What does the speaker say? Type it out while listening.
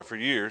for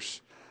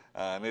years.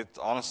 And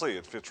honestly,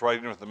 it fits right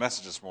in with the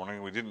message this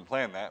morning. We didn't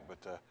plan that,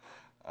 but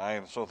I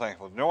am so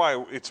thankful.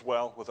 It's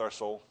well with our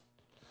soul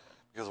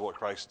because of what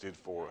Christ did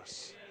for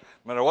us.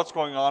 No matter what's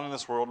going on in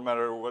this world, no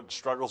matter what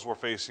struggles we're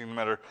facing, no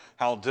matter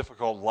how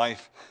difficult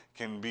life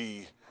can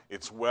be,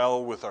 it's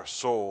well with our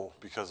soul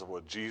because of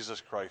what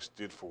Jesus Christ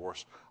did for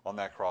us on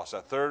that cross.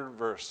 That third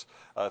verse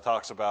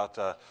talks about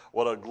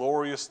what a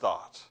glorious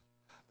thought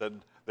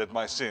that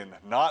my sin,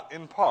 not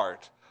in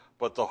part,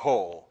 but the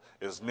whole,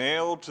 is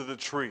nailed to the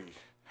tree,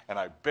 and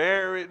I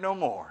bear it no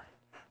more.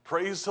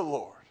 Praise the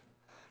Lord.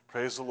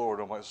 Praise the Lord,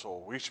 O my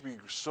soul. We should be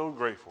so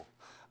grateful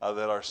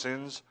that our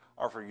sins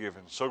are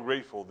forgiven. So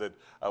grateful that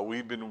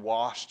we've been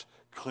washed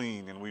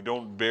clean and we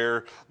don't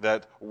bear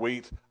that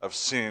weight of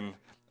sin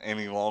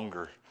any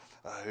longer.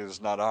 It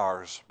is not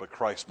ours, but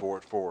Christ bore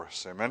it for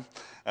us. Amen.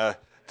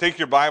 Take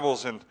your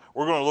Bibles, and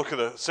we're going to look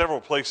at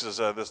several places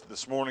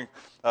this morning.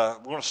 We're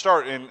going to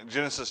start in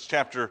Genesis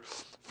chapter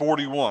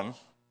 41.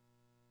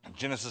 In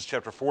Genesis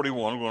chapter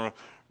 41, we're going to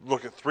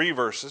look at 3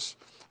 verses,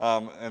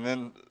 and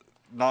then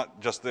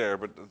not just there,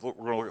 but we're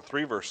going to look at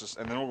 3 verses,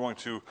 and then we're going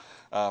to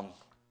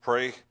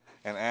pray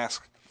and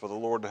ask for the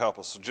Lord to help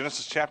us. So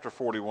Genesis chapter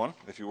 41,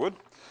 if you would.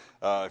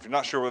 If you're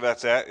not sure where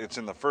that's at, it's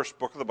in the first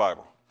book of the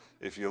Bible.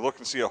 If you look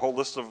and see a whole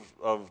list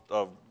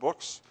of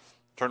books,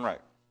 turn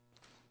right.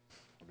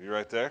 It'll be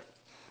right there.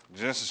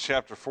 Genesis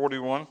chapter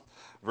 41,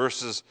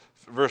 verse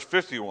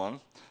 51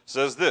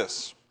 says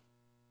this.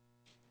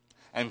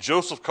 And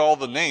Joseph called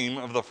the name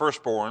of the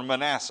firstborn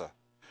Manasseh,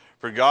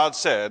 for God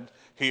said,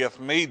 He hath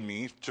made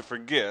me to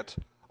forget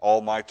all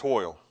my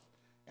toil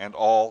and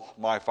all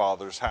my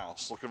father's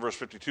house. Look at verse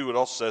 52. It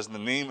also says, in the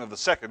name of the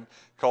second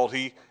called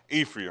he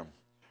Ephraim,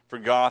 for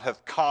God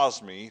hath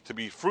caused me to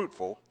be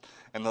fruitful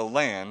in the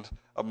land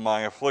of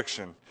my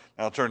affliction.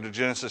 Now turn to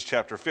Genesis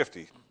chapter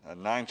 50.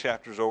 9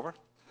 chapters over.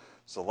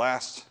 It's the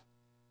last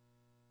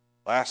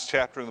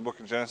chapter in the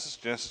book of Genesis,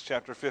 Genesis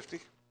chapter 50.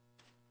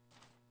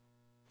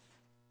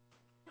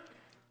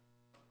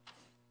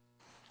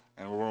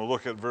 And we're going to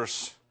look at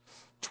verse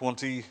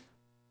 20. I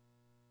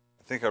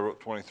think I wrote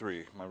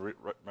 23.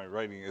 My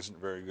writing isn't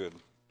very good.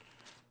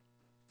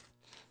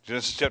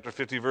 Genesis chapter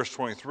 50, verse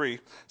 23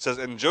 says,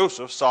 And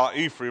Joseph saw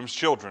Ephraim's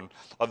children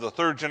of the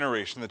third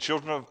generation, the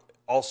children of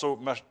also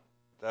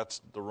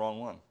that's the wrong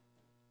one.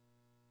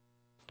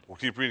 We'll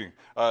keep reading.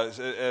 It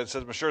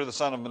says, Mashur, the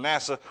son of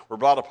Manasseh, were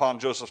brought upon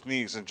Joseph's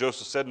knees. And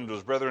Joseph said unto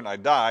his brethren, I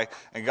die,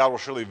 and God will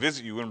surely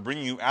visit you and bring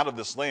you out of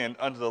this land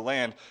unto the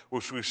land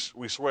which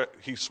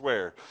he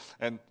sware,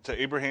 and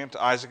to Abraham,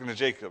 to Isaac, and to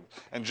Jacob.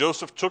 And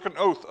Joseph took an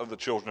oath of the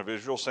children of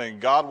Israel, saying,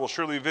 God will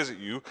surely visit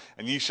you,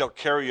 and ye shall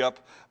carry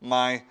up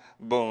my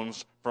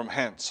bones from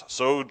hence.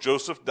 So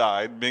Joseph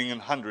died, being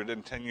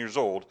 110 years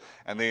old,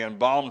 and they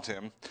embalmed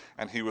him,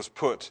 and he was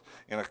put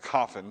in a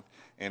coffin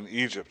in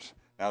Egypt.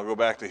 Now we'll go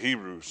back to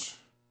Hebrews.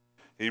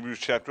 Hebrews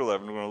chapter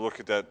 11. We're going to look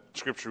at that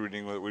scripture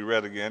reading that we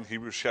read again.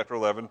 Hebrews chapter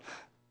 11,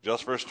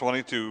 just verse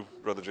 22,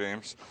 Brother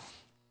James.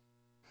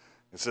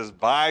 It says,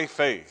 By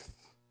faith,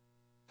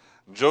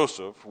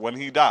 Joseph, when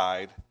he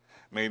died,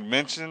 made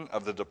mention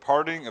of the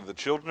departing of the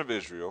children of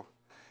Israel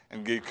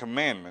and gave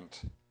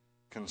commandment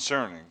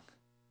concerning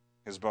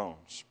his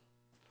bones.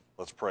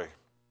 Let's pray.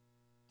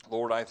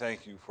 Lord, I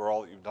thank you for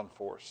all that you've done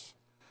for us.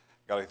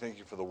 God, I thank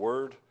you for the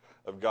word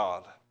of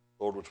God,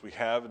 Lord, which we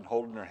have and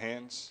hold in our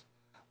hands,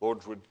 Lord,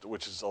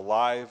 which is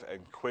alive and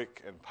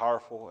quick and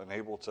powerful and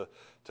able to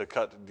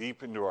cut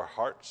deep into our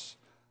hearts,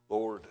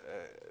 Lord,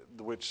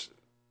 which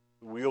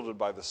wielded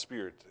by the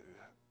Spirit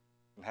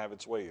and have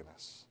its way in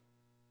us.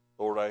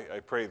 Lord,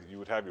 I pray that you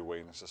would have your way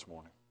in us this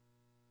morning.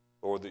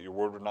 Lord, that your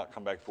word would not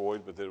come back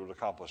void, but that it would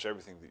accomplish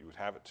everything that you would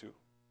have it to.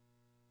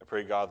 I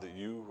pray, God, that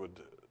you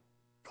would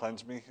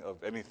cleanse me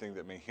of anything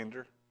that may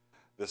hinder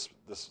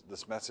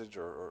this message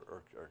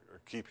or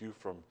keep you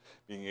from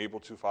being able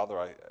to. Father,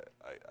 I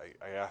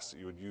ask that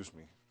you would use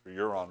me for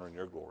your honor and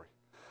your glory.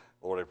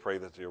 Lord, I pray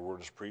that your word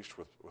is preached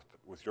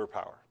with your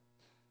power.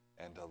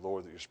 And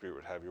Lord, that your Spirit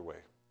would have your way.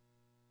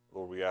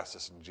 Lord, we ask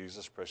this in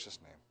Jesus' precious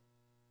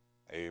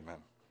name. Amen.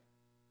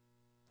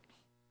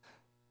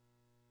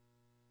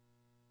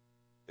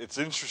 It's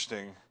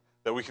interesting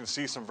that we can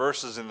see some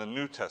verses in the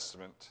New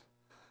Testament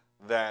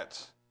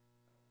that,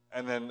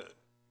 and then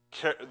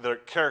they're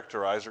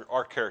characterized or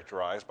are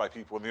characterized by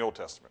people in the Old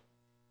Testament.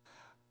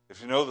 If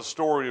you know the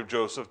story of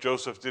Joseph,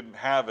 Joseph didn't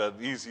have an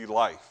easy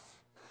life.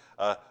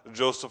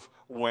 Joseph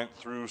went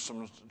through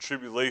some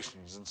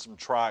tribulations and some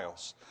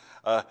trials.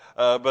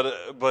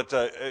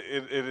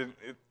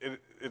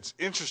 It's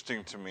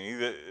interesting to me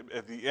that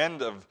at the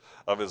end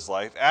of his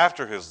life,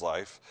 after his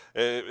life,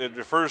 it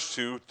refers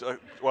to,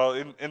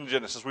 in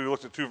Genesis, we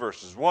looked at 2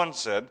 verses. One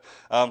said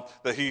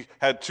that he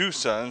had 2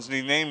 sons, and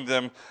he named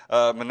them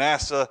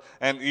Manasseh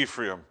and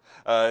Ephraim.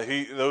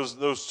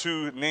 Those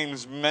 2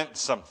 names meant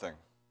something.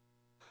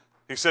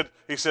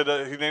 He said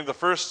he named the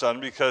first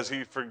son because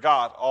he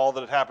forgot all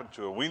that had happened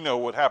to him. We know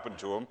what happened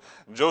to him.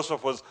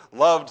 Joseph was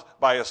loved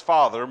by his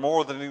father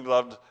more than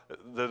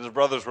his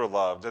brothers were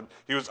loved. And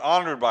he was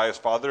honored by his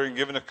father and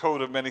given a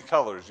coat of many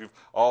colors. You've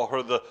all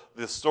heard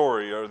the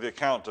story or the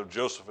account of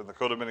Joseph in the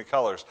coat of many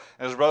colors.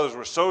 And his brothers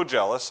were so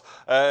jealous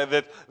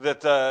that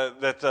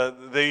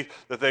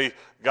they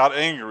got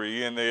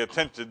angry and they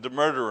attempted to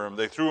murder him.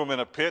 They threw him in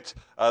a pit.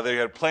 They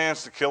had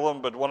plans to kill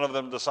him, but one of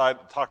them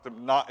decided to talk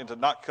them into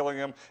not killing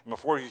him. And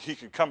before he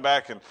could come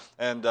back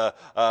and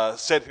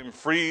set him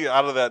free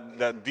out of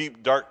that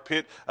deep, dark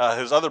pit,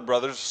 his other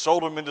brothers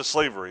sold him into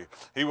slavery.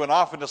 He went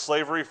off into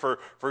slavery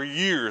for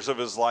years of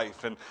his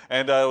life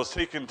and was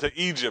taken to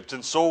Egypt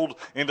and sold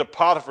into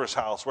Potiphar's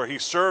house, where he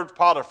served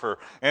Potiphar.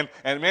 And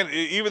man,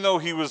 even though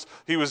he was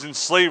in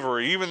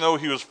slavery, even though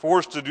he was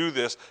forced to do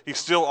this, he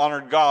still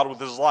honored God with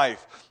his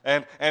life.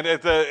 And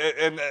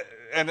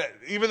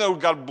even though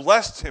God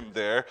blessed him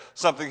there,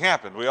 something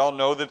happened. We all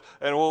know that,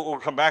 and we'll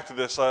come back to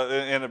this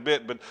in a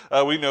bit, but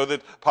we know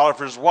that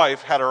Potiphar's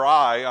wife had her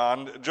eye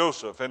on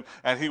Joseph,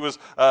 and he was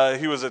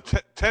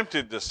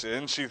tempted to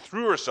sin. She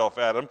threw herself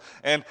at him,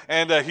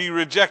 and he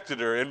rejected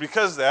her. And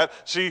because of that,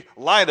 she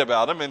lied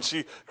about him, and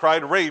she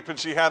cried rape, and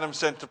she had him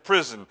sent to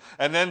prison.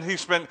 And then he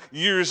spent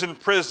years in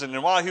prison,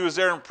 and while he was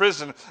there in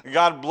prison,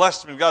 God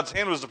blessed him, and God's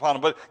hand was upon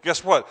him. But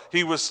guess what?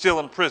 He was still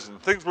in prison.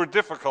 Things were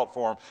difficult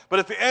for him. But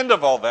at the end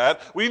of all that,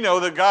 we know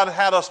that God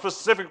had a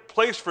specific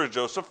place for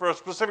Joseph, for a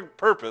specific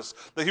purpose,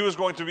 that he was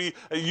going to be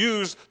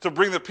used to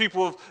bring the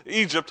people of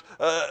Egypt,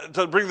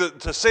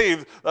 to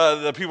save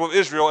the people of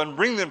Israel and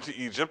bring them to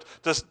Egypt,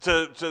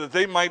 that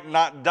they might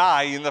not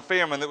die in the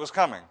famine that was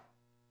coming.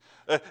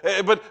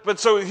 But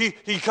so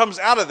he comes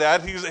out of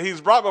that. He's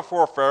brought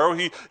before Pharaoh.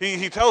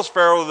 He tells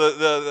Pharaoh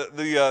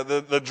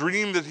the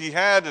dream that he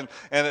had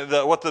and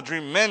what the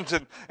dream meant,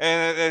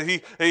 and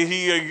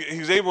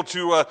he's able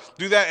to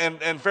do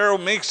that. And Pharaoh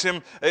makes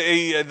him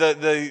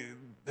his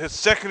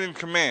second in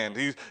command.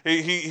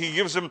 He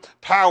gives him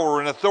power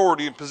and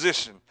authority and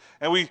position.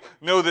 And we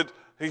know that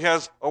he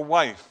has a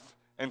wife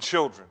and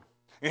children.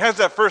 He has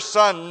that first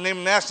son named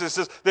Manasseh. It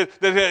says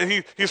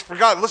that he's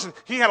forgotten. Listen,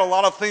 he had a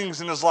lot of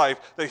things in his life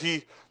that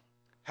he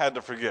had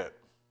to forget,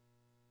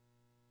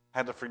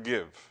 had to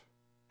forgive,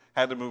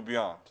 had to move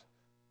beyond.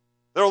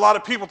 There are a lot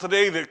of people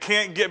today that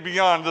can't get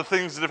beyond the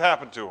things that have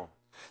happened to them.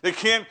 They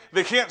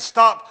can't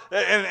stop,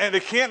 and they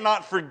can't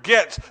not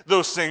forget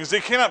those things.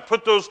 They cannot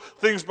put those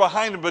things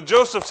behind them. But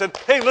Joseph said,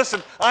 hey,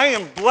 listen, I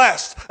am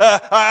blessed.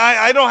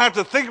 I don't have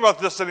to think about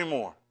this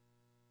anymore.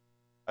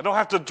 I don't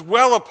have to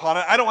dwell upon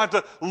it. I don't have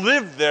to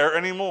live there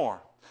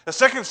anymore. The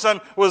second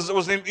son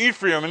was named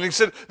Ephraim, and he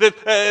said that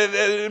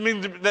that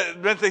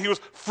meant that he was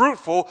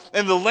fruitful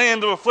in the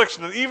land of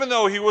affliction. And even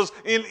though he was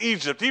in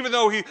Egypt, even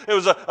though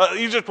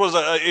Egypt was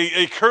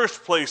a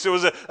cursed place, it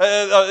was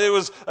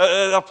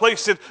a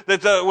place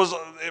that was,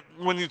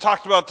 when you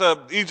talked about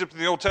Egypt in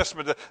the Old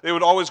Testament, they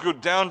would always go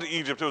down to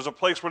Egypt. It was a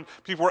place when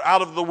people were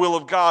out of the will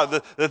of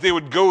God, that they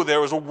would go there.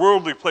 It was a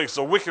worldly place,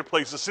 a wicked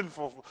place, a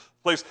sinful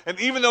place. And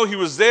even though he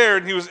was there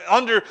and he was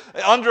under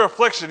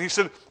affliction, he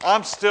said,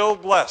 I'm still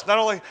blessed. Not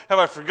only have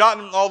I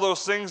forgotten all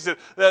those things that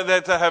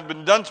have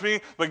been done to me,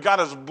 but God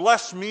has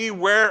blessed me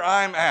where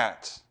I'm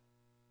at.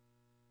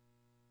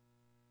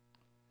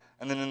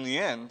 And then in the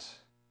end,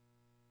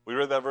 we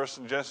read that verse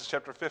in Genesis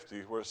chapter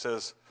 50 where it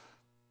says,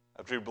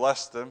 after he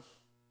blessed them,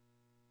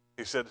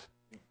 he said,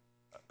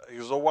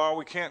 oh, while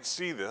we can't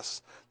see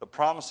this, the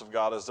promise of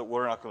God is that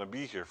we're not going to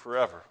be here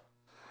forever.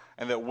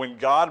 And that when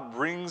God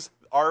brings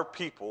our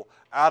people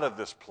out of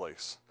this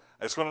place,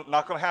 it's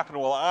not going to happen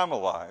while I'm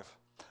alive.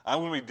 I'm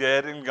going to be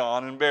dead and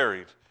gone and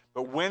buried.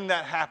 But when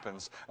that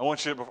happens, I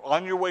want you to,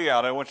 on your way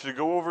out, I want you to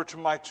go over to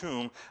my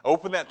tomb,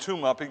 open that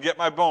tomb up and get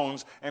my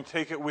bones and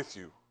take it with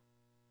you.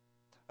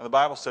 And the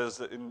Bible says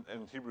that in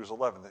Hebrews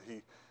 11 that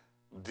he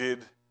did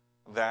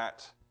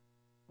that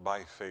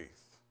by faith.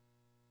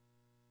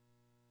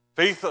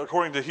 Faith,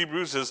 according to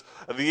Hebrews, is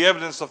the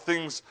evidence of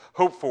things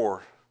hoped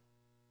for.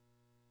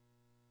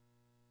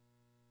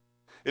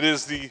 It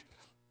is the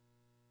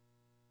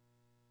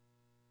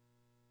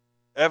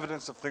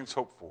evidence of things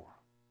hoped for.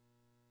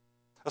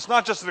 It's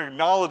not just an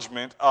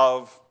acknowledgement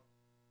of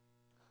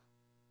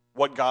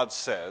what God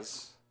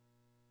says.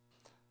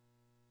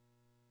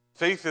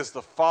 Faith is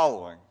the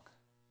following,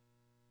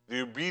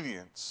 the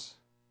obedience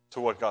to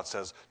what God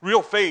says.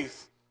 Real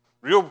faith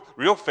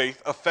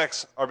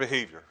affects our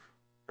behavior,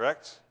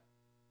 correct?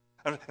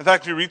 And in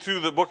fact, you read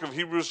through the book of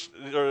Hebrews,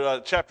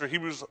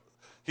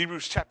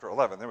 Hebrews chapter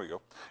 11, there we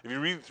go. If you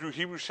read through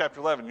Hebrews chapter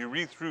 11, you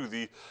read through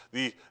the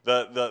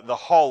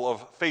hall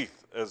of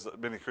faith, as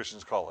many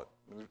Christians call it.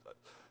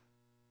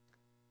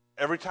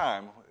 Every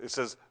time it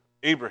says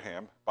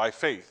Abraham by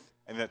faith,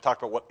 and then it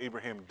talked about what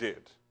Abraham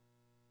did.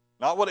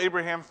 Not what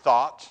Abraham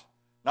thought,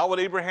 not what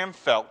Abraham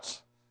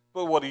felt,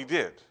 but what he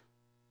did.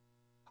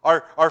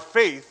 Our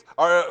faith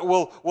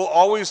will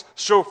always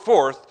show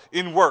forth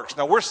in works.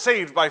 Now, we're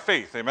saved by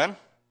faith, amen?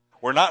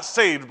 We're not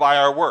saved by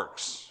our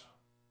works.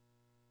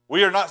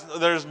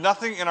 There's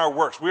nothing in our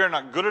works. We are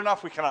not good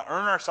enough. We cannot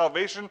earn our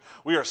salvation.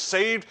 We are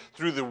saved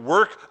through the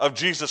work of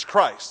Jesus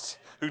Christ,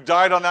 who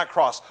died on that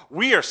cross.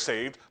 We are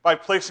saved by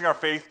placing our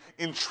faith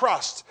in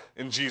trust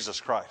in Jesus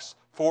Christ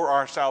for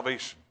our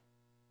salvation.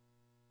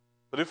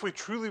 But if we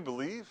truly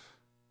believe,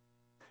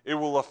 it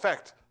will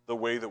affect the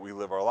way that we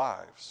live our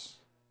lives.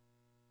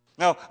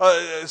 Now,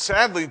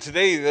 sadly,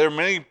 today there are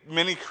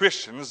many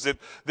Christians that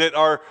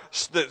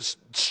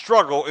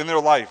struggle in their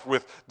life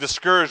with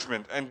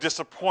discouragement and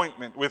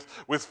disappointment, with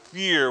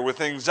fear,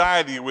 with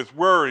anxiety, with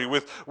worry,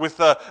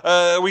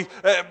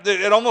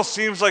 it almost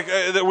seems like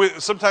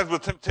sometimes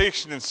with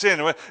temptation and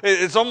sin,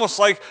 it's almost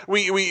like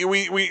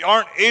we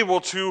aren't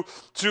able to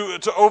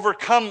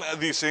overcome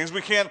these things.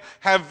 We can't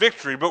have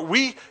victory, but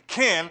we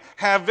can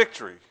have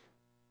victory.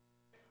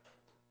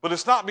 But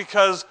it's not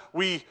because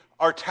we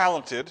are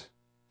talented.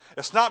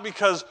 It's not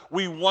because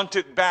we want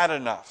it bad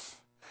enough.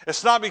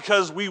 It's not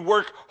because we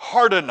work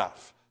hard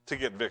enough to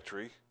get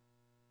victory.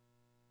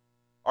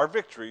 Our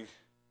victory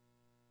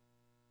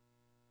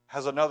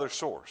has another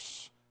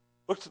source.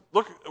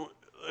 Look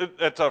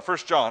at 1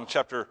 John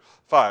chapter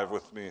 5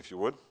 with me, if you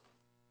would.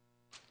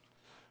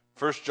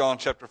 1 John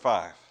chapter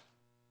 5.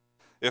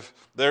 If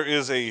there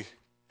is a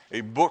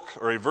book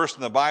or a verse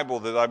in the Bible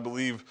that I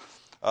believe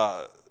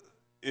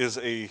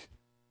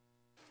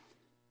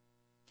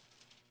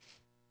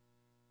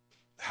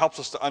helps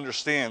us to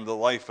understand the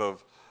life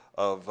of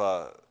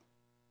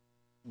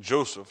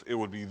Joseph, it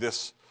would be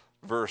this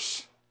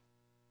verse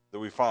that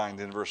we find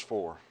in verse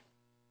 4.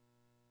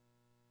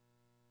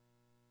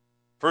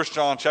 1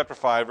 John chapter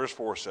 5, verse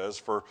 4 says,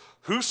 "For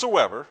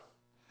whosoever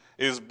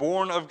is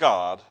born of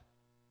God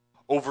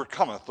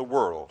overcometh the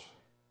world.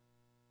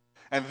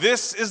 And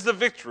this is the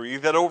victory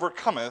that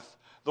overcometh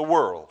the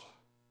world,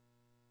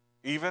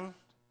 even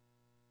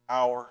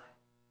our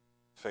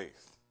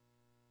faith."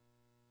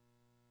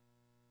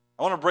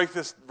 I want to break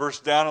this verse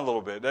down a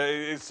little bit.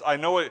 I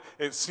know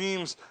it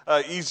seems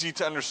easy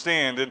to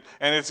understand, and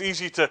it's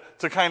easy to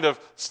kind of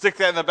stick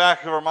that in the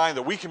back of our mind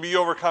that we can be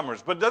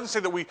overcomers. But it doesn't say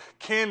that we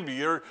can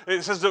be, or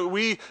it says that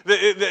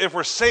that if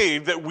we're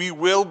saved, that we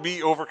will be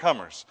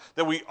overcomers,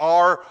 that we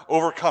are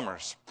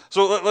overcomers.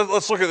 So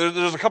let's look at it.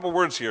 There's a couple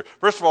words here.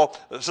 First of all,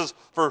 it says,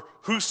 "For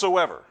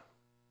whosoever."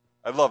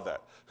 I love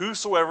that.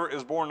 Whosoever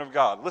is born of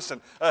God. Listen,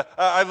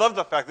 I love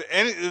the fact that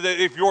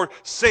if you're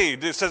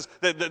saved, it says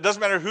that it doesn't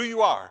matter who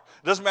you are.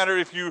 It doesn't matter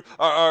if you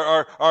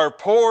are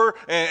poor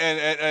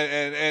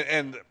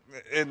and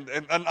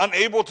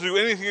unable to do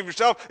anything of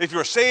yourself. If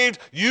you're saved,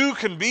 you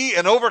can be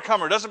an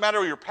overcomer. It doesn't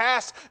matter your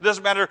past. It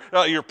doesn't matter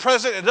your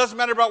present. It doesn't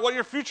matter about what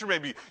your future may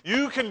be.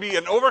 You can be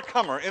an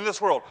overcomer in this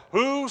world.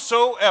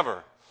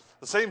 Whosoever.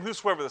 The same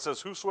whosoever that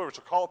says, "Whosoever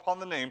shall call upon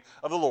the name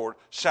of the Lord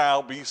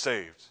shall be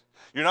saved."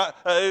 You're not.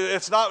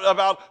 It's not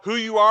about who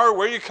you are,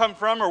 where you come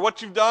from, or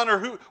what you've done,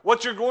 or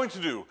what you're going to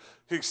do.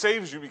 He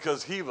saves you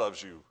because He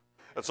loves you.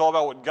 It's all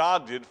about what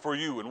God did for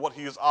you and what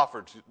He has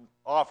offered,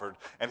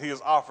 and He has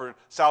offered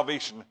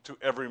salvation to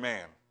every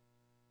man.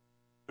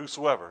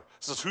 Whosoever.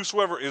 It says,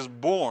 "Whosoever is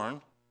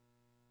born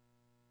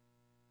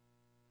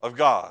of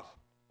God."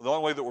 The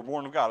only way that we're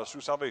born of God is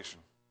through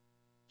salvation.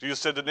 Jesus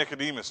said to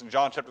Nicodemus in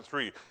John chapter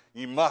 3,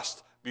 "Ye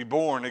must be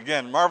born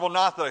again. Marvel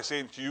not that I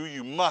say unto you,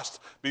 you must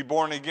be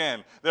born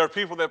again." There are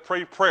people that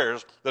pray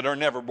prayers that are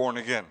never born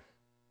again.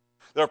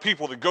 There are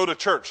people that go to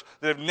church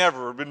that have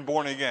never been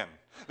born again.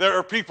 There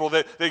are people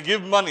that they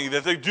give money,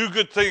 that they do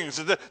good things.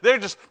 They're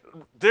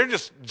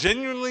just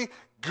genuinely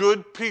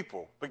good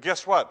people. But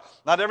guess what?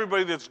 Not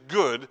everybody that's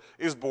good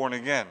is born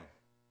again.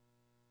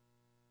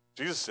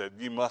 Jesus said,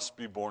 "Ye must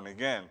be born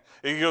again."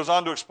 And he goes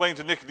on to explain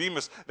to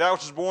Nicodemus, "That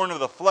which is born of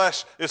the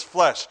flesh is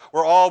flesh."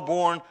 We're all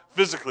born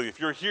physically. If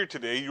you're here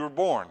today, you were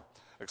born,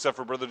 except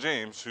for Brother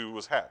James, who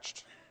was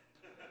hatched.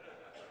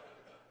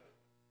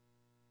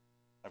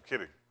 I'm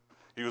kidding.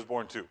 He was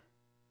born too.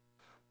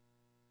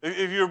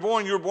 If you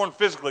were born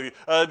physically.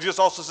 Jesus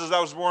also says that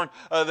was born,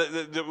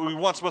 that we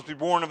once must be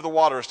born of the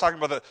water. It's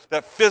talking about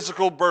that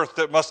physical birth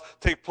that must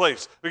take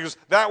place. Because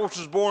that which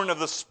is born of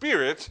the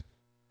Spirit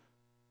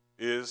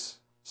is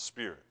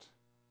Spirit.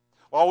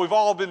 While we've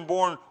all been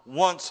born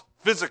once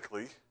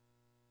physically,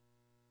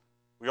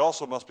 we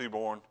also must be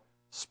born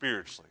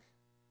spiritually.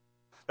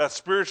 That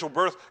spiritual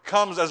birth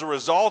comes as a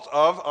result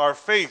of our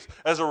faith,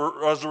 as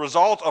a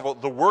result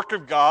of the work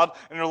of God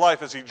in our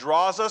life, as He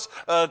draws us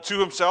to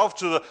Himself,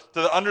 to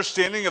the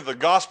understanding of the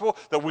gospel,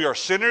 that we are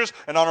sinners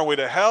and on our way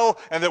to hell,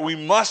 and that we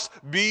must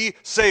be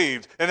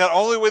saved. And the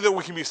only way that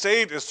we can be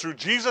saved is through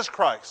Jesus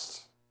Christ.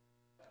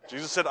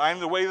 Jesus said, "I am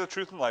the way, the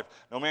truth, and life.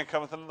 No man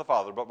cometh unto the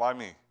Father but by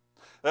me."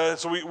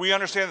 So we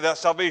understand that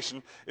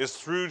salvation is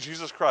through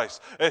Jesus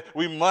Christ.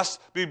 We must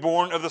be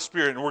born of the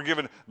Spirit, and we're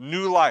given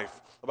new life.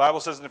 The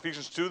Bible says in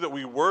Ephesians 2 that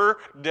we were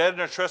dead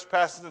in our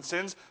trespasses and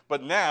sins,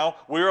 but now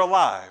we're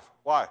alive.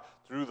 Why?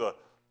 Through the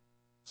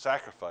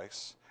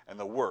sacrifice and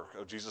the work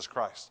of Jesus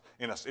Christ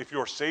in us. If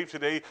you're saved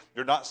today,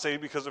 you're not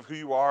saved because of who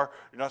you are.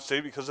 You're not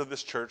saved because of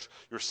this church.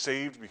 You're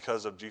saved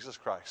because of Jesus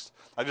Christ.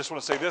 I just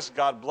want to say this.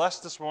 God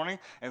blessed this morning,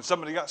 and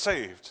somebody got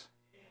saved.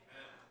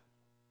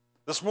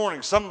 This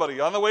morning, somebody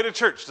on the way to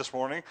church this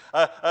morning,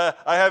 I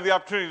had the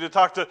opportunity to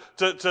talk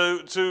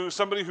to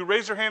somebody who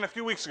raised their hand a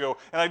few weeks ago,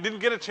 and I didn't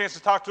get a chance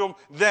to talk to them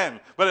then.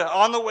 But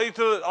on the way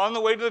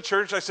to the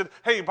church, I said,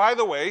 "Hey, by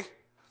the way,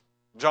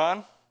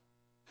 John,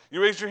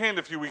 you raised your hand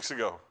a few weeks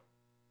ago."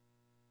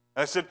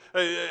 And I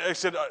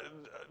said,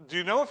 "Do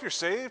you know if you're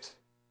saved?"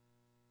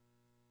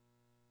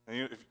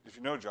 And if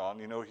you know John,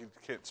 you know he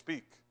can't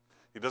speak.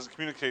 He doesn't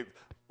communicate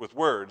with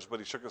words, but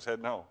he shook his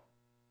head no.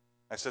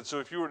 I said, "So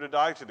if you were to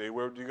die today,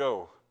 where would you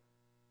go?"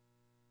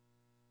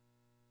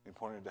 He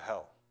pointed to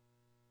hell.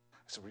 I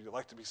said, "Would you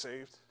like to be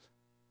saved?"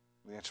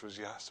 And the answer was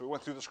yes. So we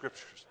went through the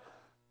scriptures.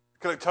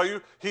 Can I tell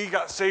you, he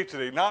got saved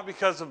today, not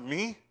because of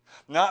me,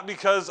 not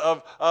because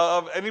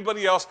of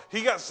anybody else.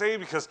 He got saved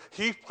because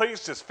he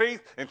placed his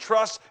faith and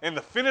trust in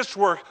the finished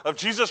work of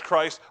Jesus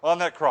Christ on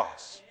that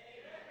cross.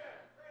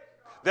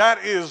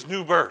 That is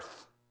new birth.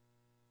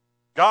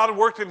 God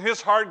worked in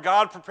his heart.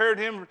 God prepared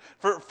him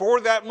for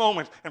that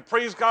moment. And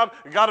praise God,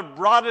 God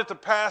brought it to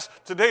pass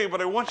today.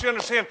 But I want you to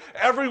understand,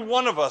 every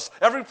one of us,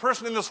 every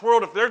person in this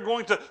world, if they're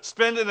going to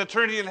spend an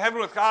eternity in heaven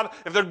with God,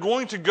 if they're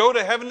going to go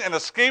to heaven and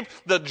escape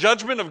the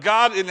judgment of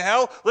God in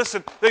hell,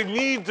 listen, they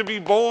need to be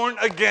born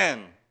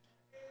again.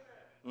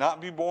 Not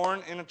be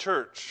born in a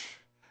church.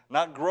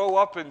 Not grow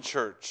up in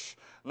church.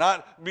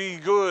 Not be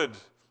good.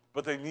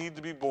 But they need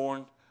to be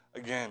born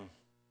again.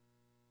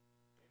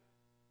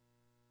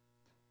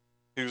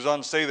 He was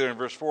on to say there in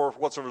verse 4,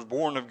 "Whatsoever is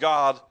born of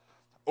God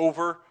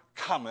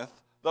overcometh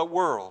the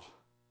world."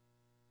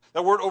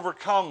 That word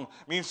overcome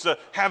means to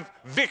have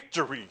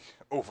victory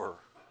over.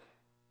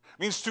 It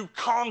means to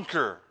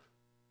conquer.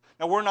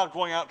 Now, we're not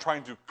going out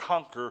trying to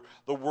conquer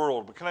the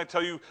world. But can I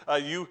tell you,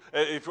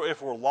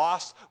 if we're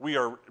lost, we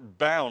are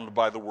bound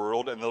by the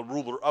world and the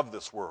ruler of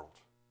this world.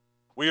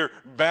 We are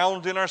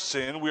bound in our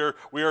sin.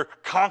 We are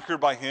conquered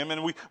by him,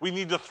 and we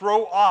need to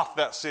throw off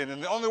that sin.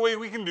 And the only way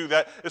we can do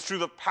that is through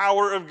the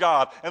power of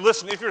God. And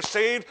listen, if you're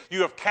saved,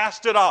 you have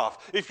cast it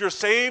off. If you're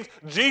saved,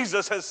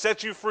 Jesus has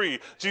set you free.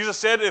 Jesus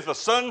said, "If the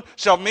Son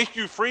shall make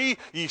you free,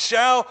 ye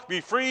shall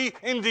be free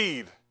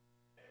indeed."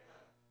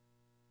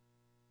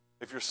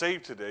 If you're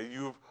saved today,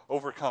 you've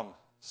overcome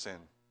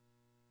sin.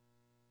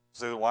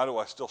 So why do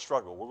I still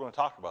struggle? We're going to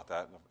talk about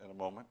that in a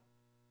moment.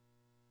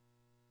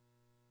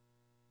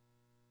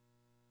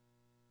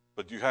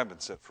 But you have been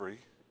set free.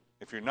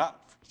 If you've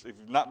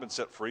not been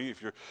set free,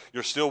 if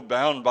you're still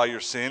bound by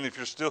your sin,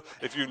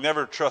 if you've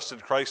never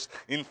trusted Christ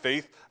in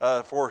faith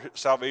for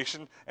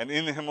salvation and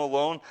in him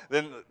alone,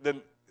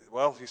 then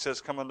well, he says,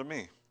 "Come unto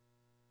me."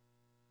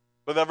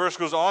 But that verse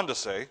goes on to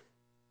say,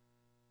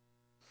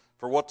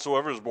 "For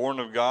whatsoever is born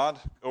of God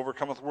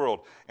overcometh the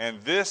world.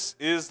 And this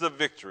is the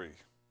victory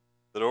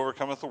that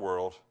overcometh the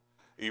world,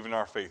 even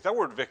our faith." That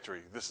word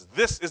victory, this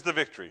is the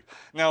victory.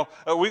 Now,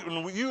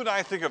 when you and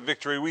I think of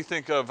victory, we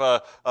think of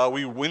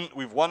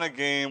we've won a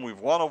game, we've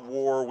won a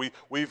war,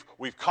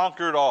 we've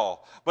conquered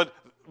all. But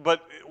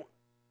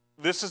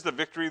this is the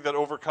victory that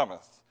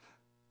overcometh.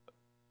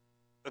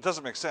 It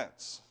doesn't make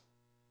sense.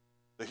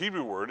 The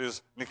Hebrew word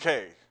is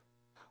Nikkei,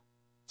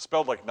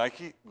 spelled like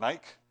Nike,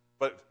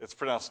 but it's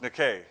pronounced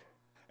Nikkei.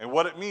 And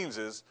what it means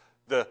is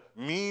the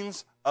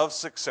means of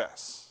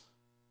success.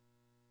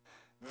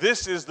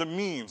 This is the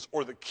means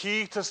or the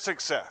key to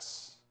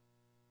success.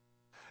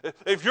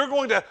 If you're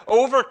going to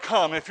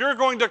overcome, if you're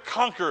going to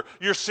conquer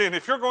your sin,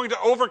 if you're going to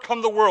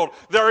overcome the world,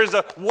 there is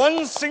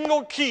one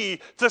single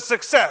key to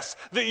success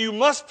that you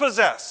must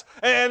possess.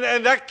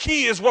 And that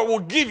key is what will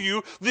give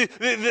you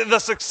the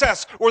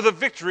success or the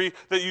victory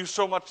that you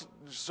so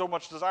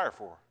much desire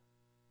for.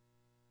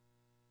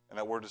 And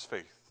that word is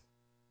faith.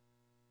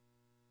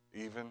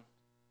 Even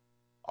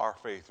our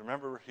faith.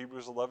 Remember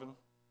Hebrews 11,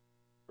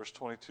 verse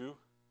 22?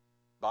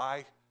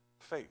 By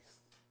faith.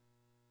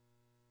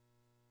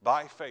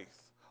 By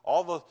faith.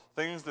 All the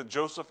things that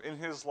Joseph in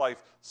his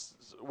life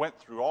went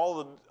through,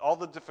 all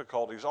the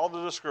difficulties, all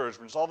the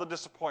discouragements, all the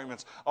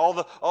disappointments, all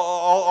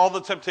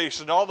the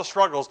temptation, all the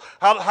struggles.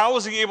 How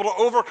was he able to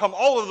overcome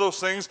all of those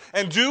things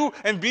and do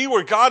and be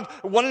where God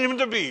wanted him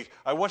to be?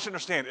 I want you to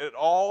understand, it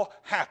all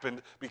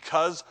happened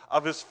because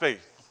of his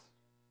faith.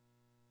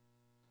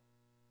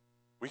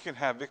 We can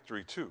have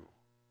victory too.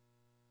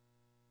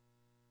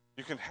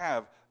 You can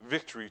have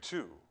victory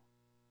too.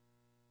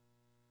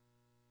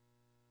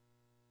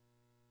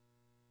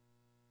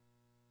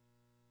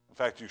 In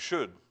fact, you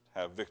should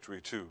have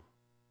victory too.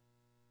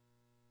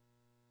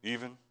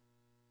 Even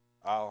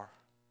our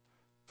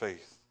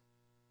faith.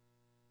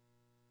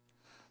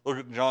 Look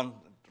at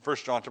 1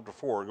 John chapter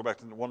 4. Go back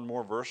to one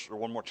more verse or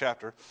one more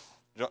chapter.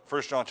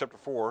 1 John chapter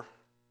 4.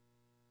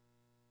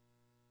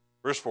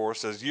 Verse 4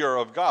 says, "Ye are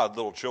of God,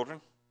 little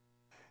children,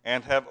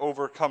 and have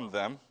overcome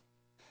them,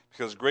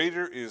 because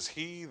greater is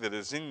he that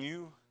is in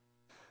you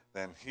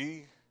than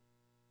he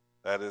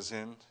that is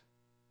in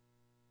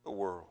the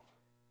world."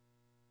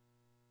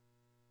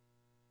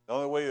 The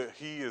only way that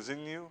he is in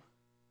you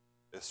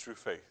is through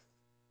faith.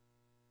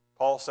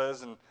 Paul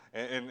says in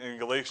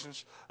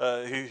Galatians,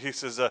 he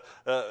says, the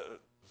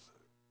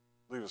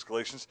believe it's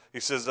Galatians. He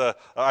says,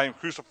 I am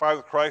crucified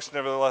with Christ,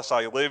 nevertheless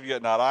I live,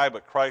 yet not I,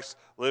 but Christ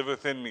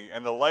liveth in me.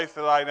 And the life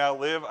that I now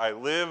live, I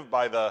live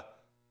by the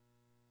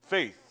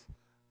faith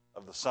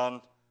of the Son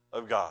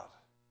of God.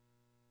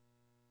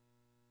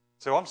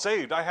 So I'm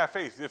saved, I have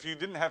faith. If you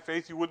didn't have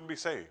faith, you wouldn't be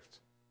saved.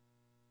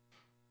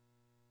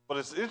 But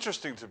it's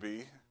interesting to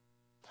me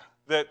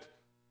that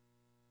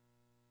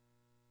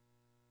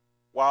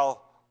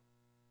while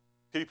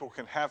people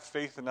can have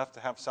faith enough to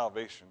have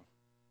salvation,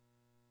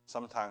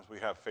 sometimes we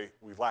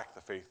lack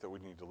the faith that we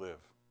need to live.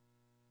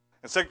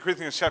 In 2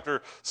 Corinthians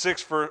chapter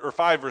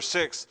 5, verse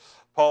 6,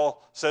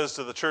 Paul says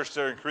to the church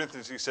there in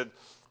Corinthians, he said,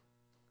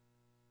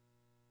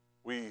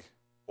 we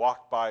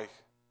walk by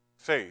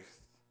faith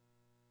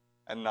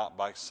and not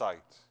by sight.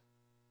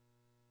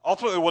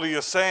 Ultimately, what he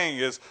is saying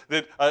is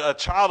that a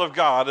child of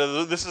God,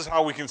 this is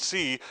how we can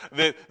see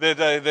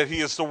that he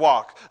is to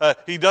walk.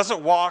 He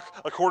doesn't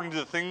walk according to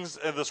the things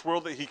of this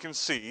world that he can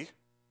see,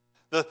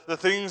 the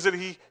things that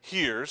he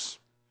hears,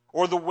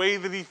 or the way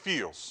that he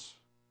feels.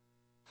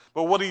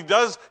 But what he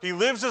does, he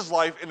lives his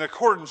life in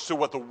accordance to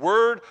what the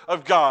Word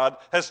of God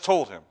has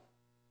told him.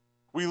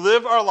 We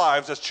live our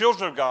lives as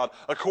children of God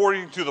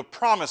according to the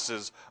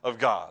promises of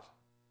God.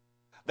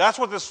 That's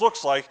what this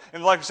looks like.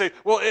 And like I say,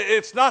 well,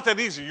 it's not that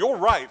easy. You're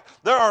right.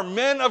 There are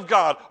men of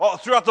God all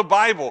throughout the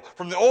Bible,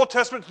 from the Old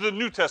Testament to the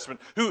New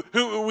Testament,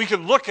 who we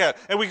can look at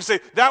and we can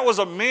say, that was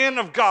a man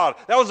of God.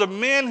 That was a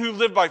man who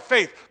lived by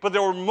faith. But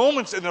there were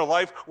moments in their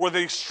life where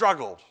they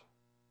struggled.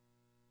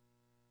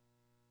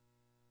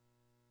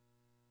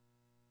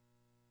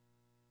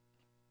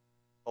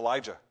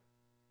 Elijah,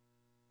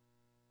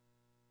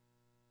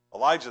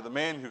 the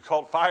man who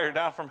called fire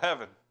down from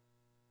heaven.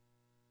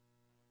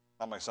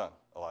 Not my son,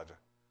 Elijah.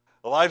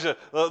 Elijah,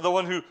 the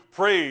one who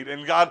prayed,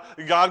 and God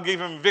gave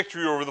him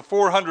victory over the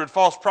 400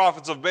 false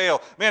prophets of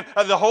Baal. Man,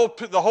 the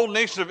whole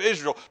nation of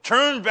Israel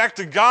turned back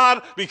to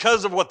God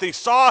because of what they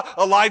saw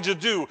Elijah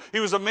do. He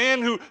was a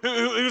man who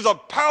was a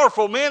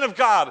powerful man of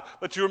God.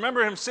 But you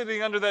remember him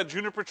sitting under that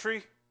juniper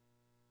tree?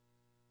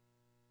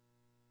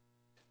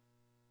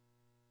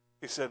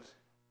 He said,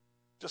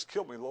 just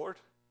kill me, Lord.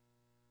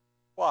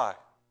 Why?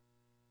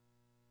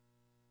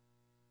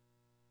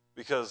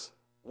 Because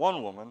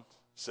one woman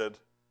said,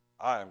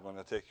 I am going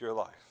to take your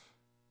life.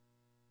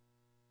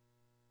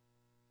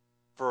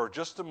 For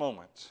just a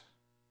moment,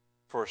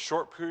 for a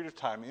short period of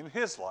time in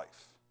his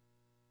life,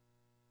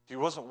 he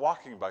wasn't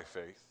walking by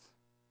faith.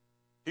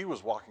 He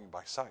was walking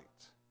by sight.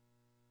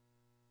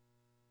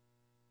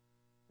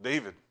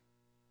 David,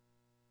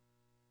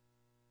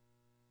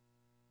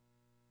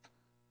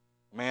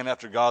 man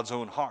after God's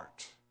own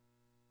heart.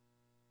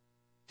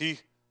 He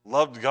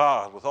loved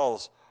God with all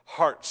his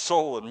heart,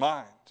 soul, and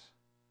mind.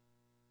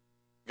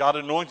 God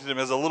anointed him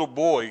as a little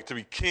boy to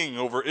be king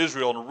over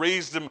Israel and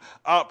raised him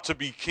up to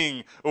be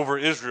king over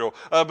Israel.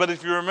 But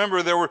if you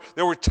remember, there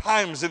were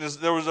times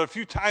there was a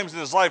few times in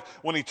his life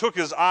when he took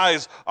his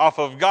eyes off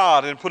of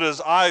God and put his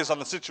eyes on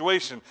the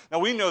situation. Now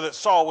we know that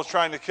Saul was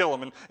trying to kill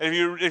him, and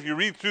if you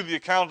read through the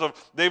account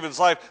of David's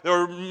life, there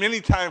were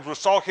many times where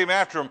Saul came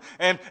after him,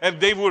 and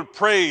David would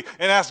pray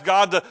and ask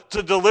God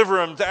to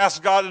deliver him, to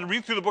ask God, and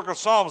read through the book of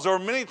Psalms. There were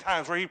many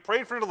times where he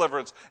prayed for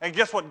deliverance, and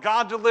guess what?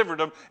 God delivered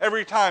him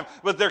every time.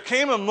 But there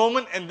came a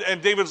moment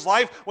in David's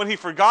life when he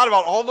forgot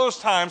about all those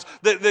times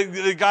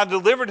that God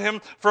delivered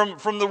him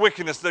from the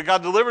wickedness, that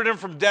God delivered him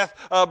from death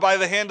by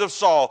the hand of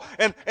Saul.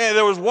 And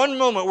there was one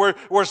moment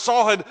where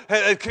Saul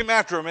had came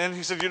after him, and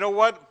he said, you know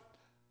what?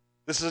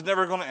 This is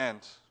never going to end.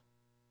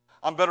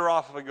 I'm better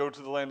off if I go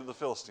to the land of the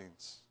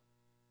Philistines.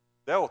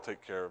 They will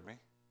take care of me.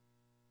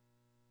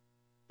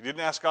 He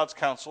didn't ask God's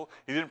counsel.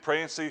 He didn't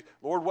pray and say,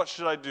 Lord, what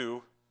should I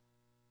do?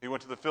 He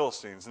went to the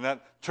Philistines, and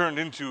that turned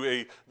into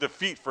a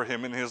defeat for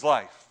him in his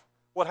life.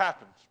 What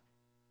happened?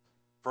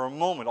 For a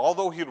moment,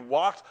 although he had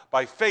walked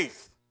by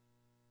faith,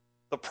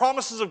 the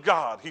promises of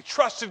God, he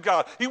trusted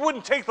God. He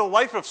wouldn't take the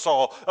life of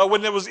Saul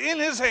when it was in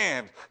his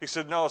hand. He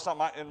said, no, it's not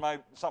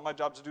my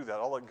job to do that.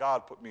 I'll let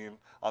God put me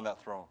on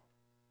that throne.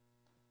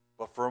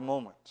 But for a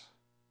moment,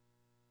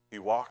 he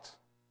walked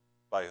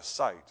by his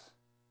sight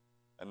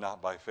and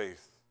not by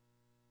faith.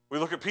 We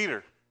look at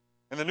Peter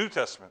in the New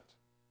Testament.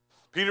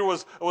 Peter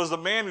was the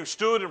man who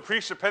stood and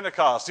preached at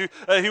Pentecost.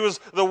 He was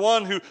the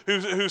one who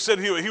said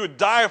he would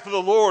die for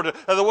the Lord,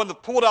 the one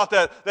that pulled out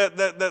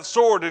that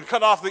sword and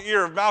cut off the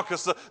ear of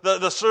Malchus,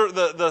 the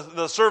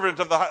servant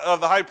of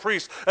the high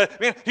priest.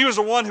 Man, he was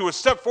the one who would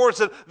step forward and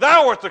said,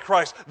 "Thou art the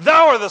Christ,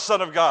 thou art the Son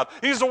of God."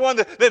 He's the one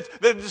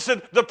that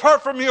said,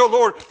 "Depart from me, O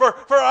Lord, for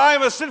I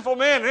am a sinful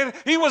man." And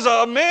he was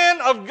a man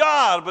of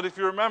God. But if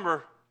you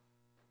remember,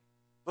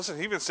 listen,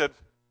 he even said,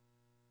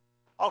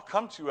 "I'll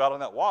come to you out on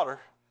that water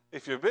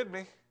if you bid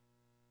me."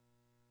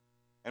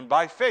 And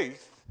by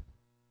faith,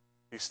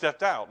 he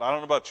stepped out. I don't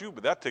know about you,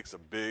 but that takes a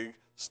big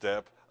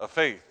step of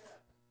faith.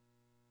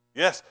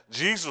 Yes,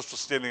 Jesus was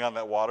standing on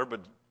that water,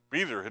 but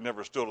Peter had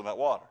never stood on that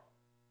water.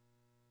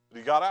 But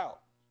he got out.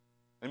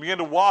 And he began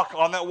to walk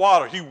on that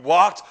water. He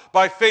walked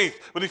by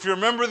faith. But if you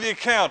remember the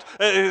account,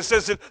 it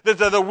says that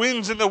the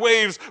winds and the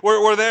waves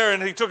were there,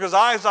 and he took his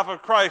eyes off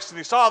of Christ, and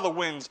he saw the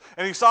winds,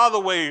 and he saw the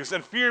waves,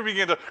 and fear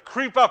began to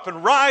creep up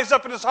and rise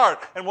up in his heart.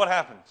 And what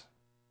happened?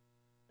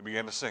 He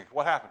began to sink.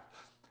 What happened?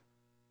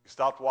 He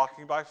stopped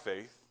walking by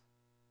faith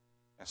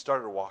and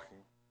started walking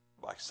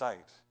by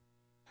sight.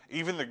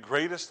 Even the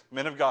greatest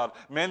men of God,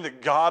 men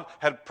that God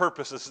had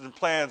purposes and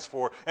plans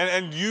for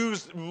and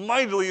used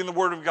mightily in the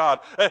Word of God.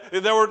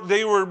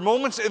 They were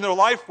moments in their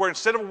life where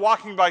instead of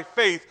walking by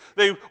faith,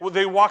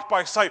 they walked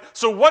by sight.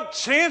 So what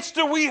chance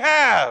do we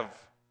have?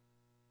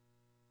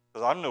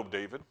 Because I'm no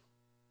David,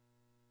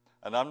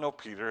 and I'm no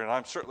Peter, and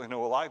I'm certainly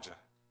no Elijah.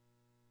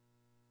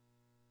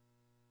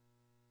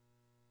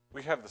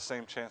 We have the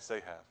same chance they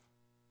have.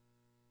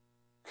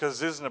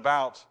 Because it isn't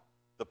about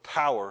the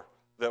power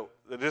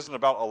it isn't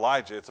about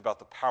Elijah, it's about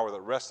the power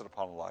that rested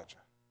upon Elijah.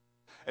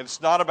 And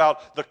it's not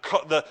about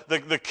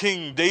the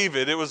King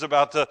David, it was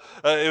about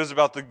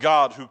the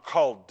God who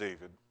called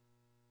David.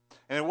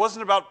 And it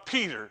wasn't about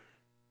Peter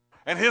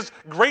and his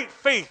great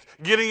faith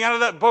getting out of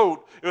that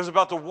boat, it was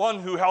about the one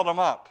who held him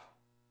up.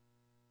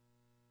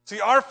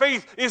 See, our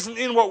faith isn't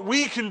in what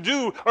we can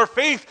do, our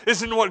faith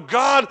is in what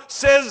God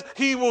says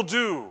He will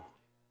do.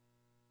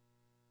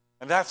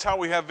 And that's how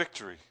we have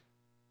victory.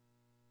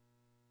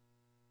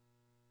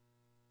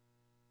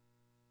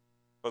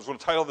 I was going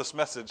to title this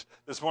message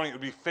this morning, it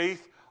would be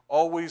Faith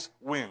Always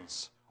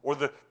Wins, or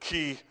the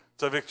key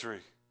to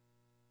victory.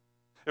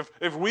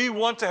 If we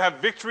want to have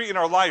victory in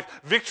our life,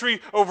 victory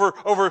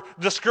over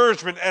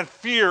discouragement and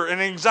fear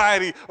and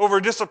anxiety, over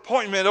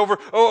disappointment, over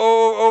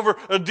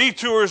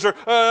detours, or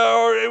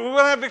we want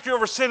to have victory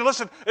over sin,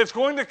 listen, it's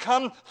going to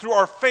come through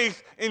our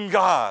faith in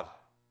God.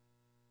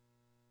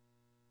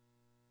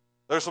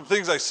 There's some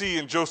things I see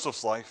in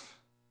Joseph's life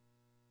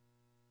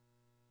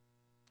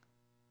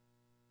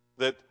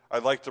that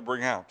I'd like to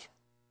bring out.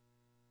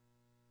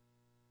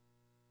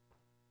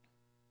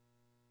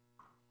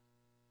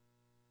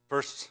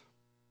 First,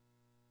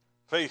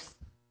 faith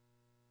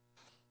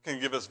can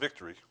give us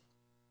victory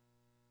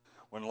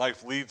when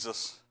life leads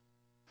us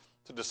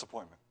to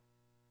disappointment.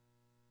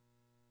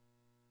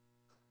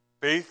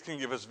 Faith can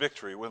give us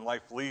victory when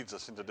life leads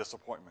us into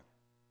disappointment.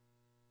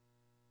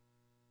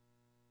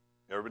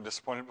 You ever been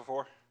disappointed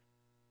before?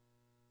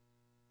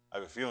 I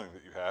have a feeling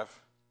that you have.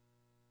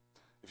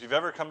 If you've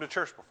ever come to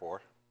church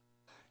before,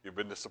 you've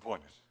been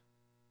disappointed.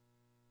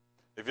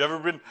 If you've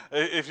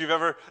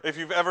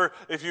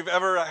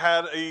ever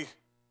had a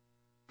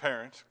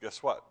parent,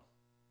 guess what?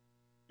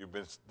 You've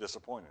been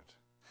disappointed.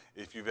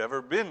 If you've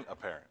ever been a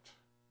parent,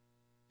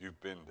 you've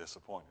been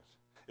disappointed.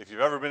 If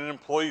you've ever been an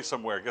employee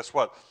somewhere, guess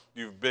what?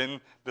 You've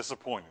been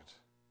disappointed.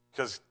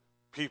 Because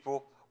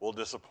people will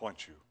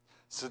disappoint you.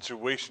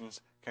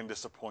 Situations can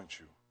disappoint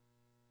you.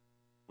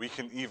 We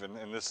can even,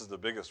 and this is the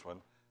biggest one,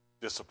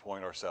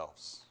 disappoint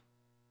ourselves.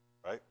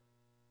 Right?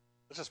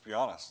 Let's just be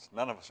honest.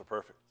 None of us are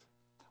perfect.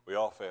 We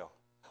all fail.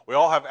 We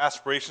all have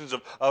aspirations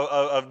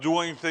of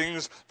doing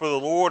things for the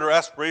Lord, or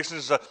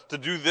aspirations to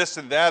do this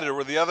and that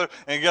or the other.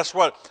 And guess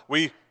what?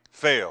 We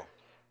fail.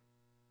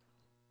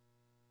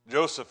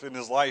 Joseph, in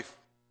his life,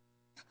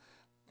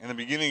 in the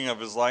beginning of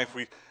his life,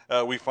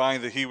 we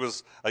find that he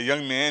was a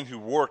young man who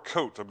wore a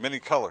coat of many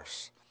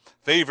colors,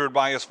 favored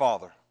by his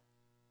father.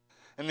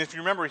 And if you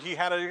remember, he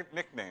had a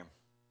nickname.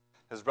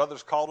 His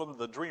brothers called him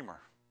the Dreamer.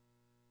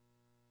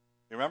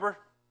 You remember?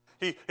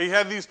 He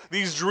had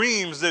these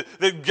dreams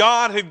that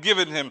God had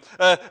given him.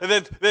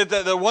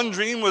 That one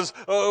dream was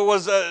or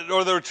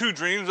there were two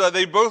dreams.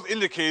 They both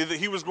indicated that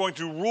he was going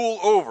to rule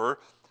over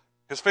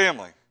his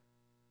family.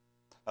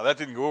 Now that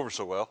didn't go over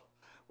so well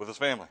with his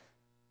family.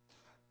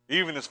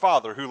 Even his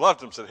father, who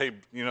loved him, said, "Hey,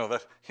 you know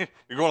that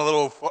you're going a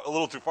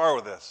little too far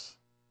with this."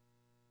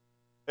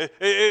 But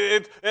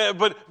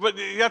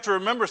you have to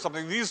remember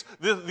something.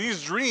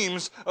 These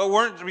dreams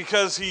weren't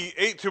because he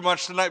ate too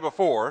much the night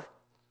before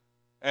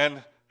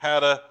and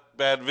had a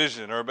bad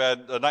vision or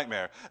a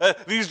nightmare.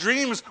 These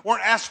dreams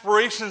weren't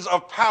aspirations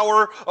of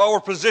power or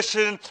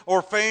position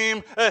or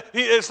fame.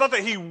 It's not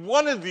that he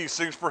wanted these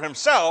things for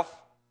himself.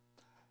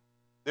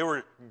 They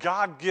were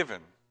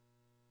God-given,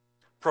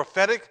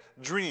 prophetic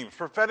dreams,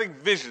 prophetic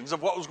visions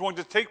of what was going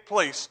to take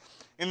place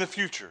in the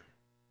future.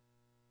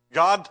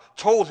 God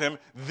told him,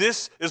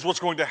 this is what's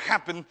going to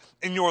happen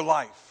in your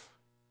life.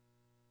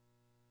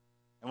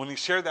 And when he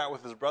shared that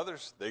with his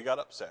brothers, they got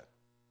upset.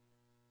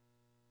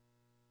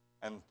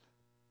 And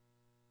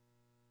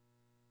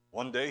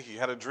one day he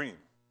had a dream,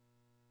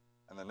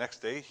 and the next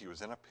day he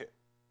was in a pit.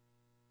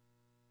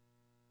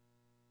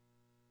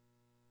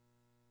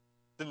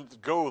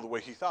 Didn't go the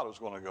way he thought it was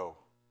going to go.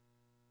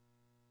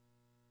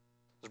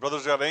 His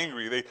brothers got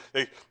angry.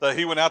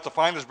 He went out to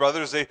find his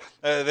brothers.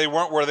 They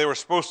weren't where they were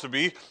supposed to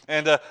be,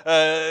 and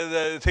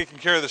taking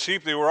care of the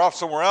sheep. They were off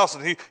somewhere else,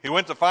 and he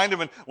went to find them.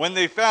 And when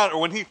he found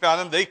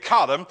them, they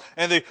caught him,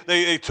 and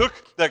they took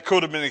that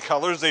coat of many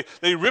colors.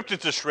 They ripped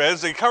it to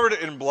shreds. They covered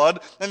it in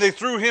blood, and they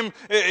threw him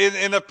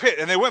in a pit.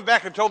 And they went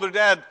back and told their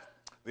dad,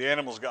 the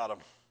animals got him.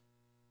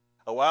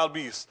 A wild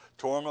beast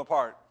tore him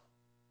apart.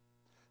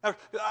 Now,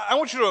 I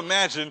want you to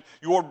imagine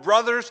your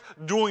brothers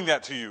doing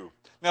that to you.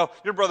 Now,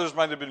 your brothers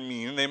might have been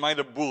mean. They might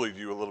have bullied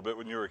you a little bit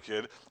when you were a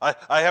kid.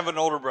 I have an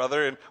older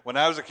brother, and when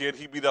I was a kid,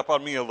 he beat up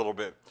on me a little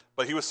bit.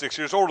 But he was 6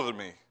 years older than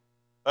me.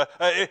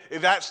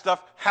 That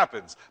stuff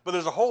happens. But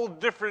there's a whole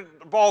different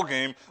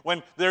ballgame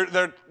when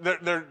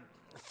they're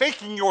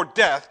faking your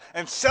death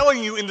and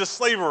selling you into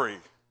slavery.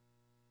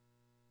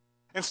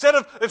 Instead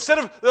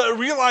of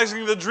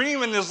realizing the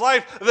dream in his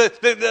life,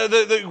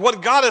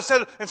 what God has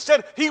said,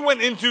 instead he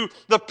went into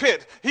the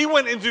pit. He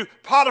went into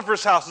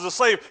Potiphar's house as a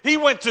slave. He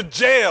went to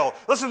jail.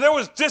 Listen, there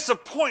was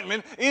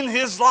disappointment in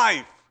his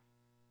life.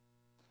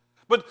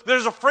 But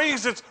there's a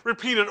phrase that's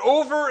repeated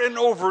over and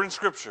over in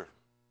Scripture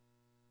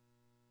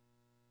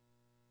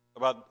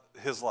about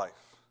his life.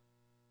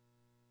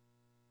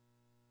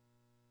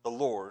 The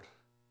Lord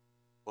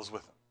was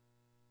with him.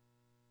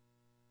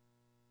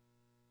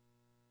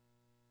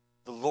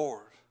 The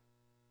Lord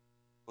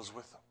was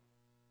with him.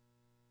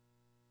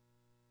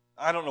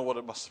 I don't know what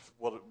it must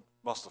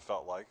have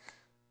felt like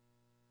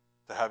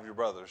to have your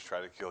brothers try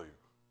to kill you.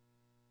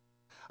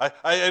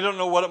 I don't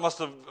know what it must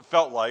have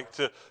felt like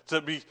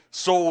to be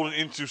sold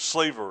into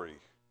slavery.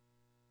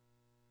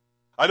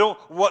 I don't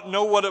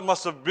know what it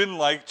must have been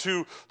like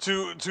to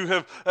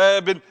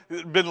have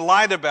been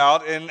lied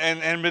about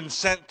and been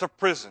sent to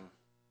prison.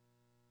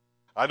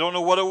 I don't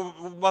know what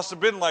it must have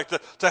been like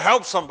to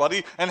help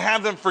somebody and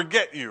have them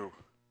forget you.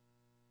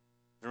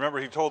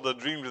 Remember, he told the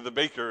dream to the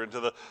baker and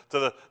to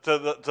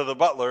the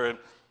butler, and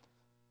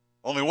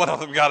only one of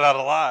them got out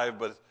alive.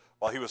 But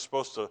while he was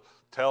supposed to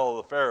tell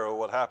the Pharaoh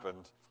what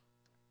happened,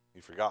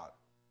 he forgot.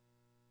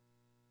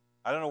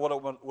 I don't know what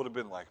it would have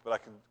been like, but I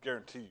can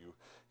guarantee you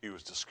he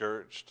was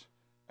discouraged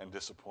and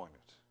disappointed.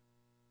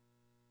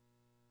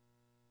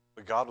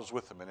 But God was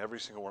with him in every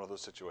single one of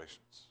those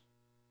situations.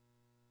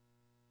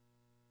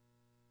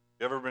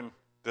 You ever been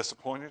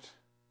disappointed?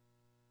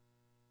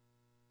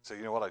 Say,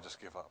 you know what, I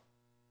just give up.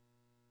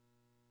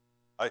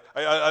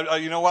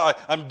 You know what,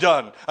 I'm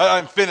done.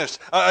 I'm finished.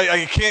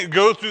 I can't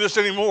go through this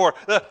anymore.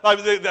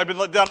 I've been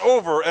let down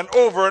over and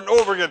over and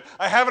over again.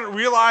 I haven't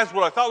realized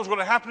what I thought was going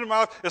to happen in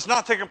my life. It's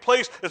not taking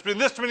place. It's been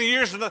this many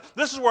years, and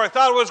this is where I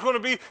thought it was going to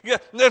be. Yeah,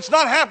 it's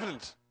not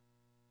happened.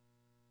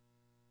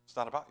 It's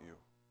not about you.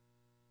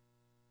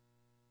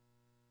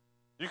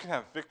 You can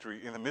have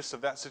victory in the midst of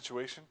that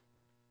situation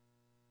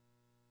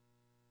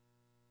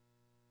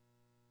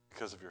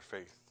because of your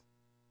faith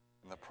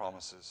in the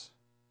promises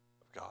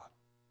of God.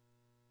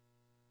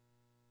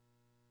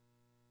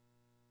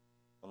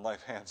 When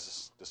life hands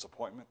us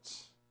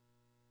disappointments,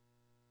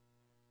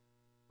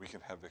 we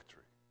can have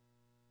victory.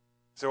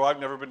 You say, well, I've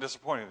never been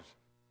disappointed.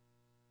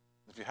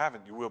 If you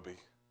haven't, you will be.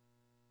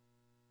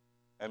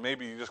 And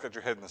maybe you just got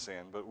your head in the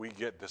sand, but we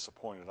get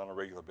disappointed on a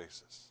regular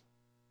basis.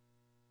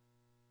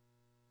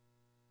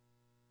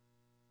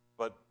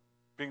 But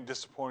being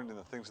disappointed in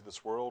the things of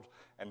this world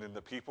and in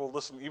the people,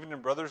 listen, even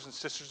in brothers and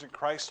sisters in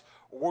Christ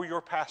or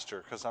your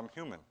pastor, because I'm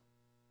human.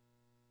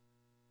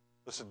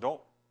 Listen,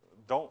 don't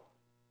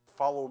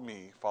follow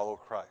me, follow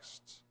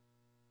Christ.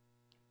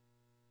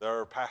 There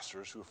are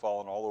pastors who have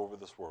fallen all over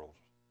this world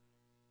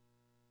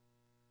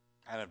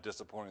and have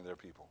disappointed their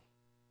people.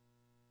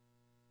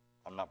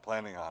 I'm not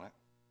planning on it,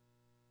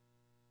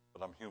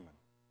 but I'm human.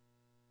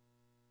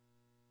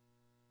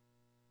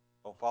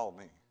 Don't follow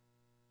me.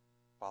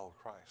 Follow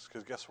Christ.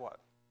 Because guess what?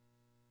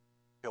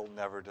 He'll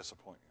never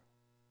disappoint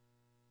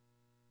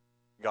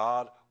you.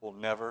 God will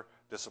never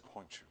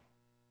disappoint you.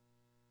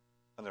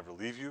 He'll never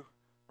leave you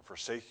or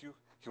forsake you.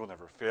 He will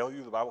never fail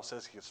you. The Bible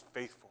says he is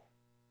faithful.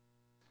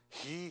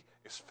 He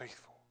is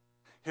faithful.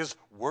 His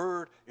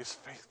word is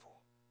faithful.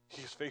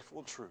 He is faithful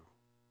and true.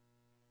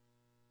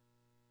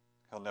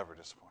 He'll never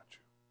disappoint you.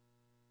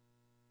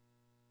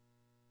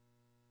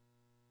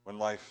 When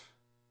life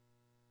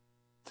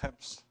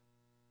attempts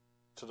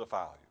to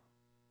defile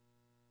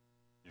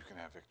you, you can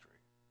have victory.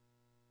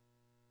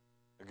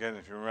 Again,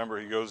 if you remember,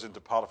 he goes into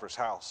Potiphar's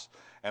house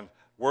and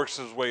works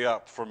his way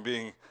up from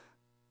being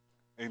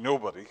a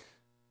nobody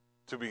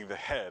to being the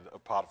head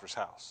of Potiphar's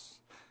house.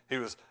 He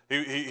was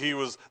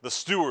the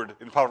steward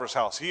in Potiphar's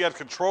house. He had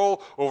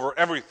control over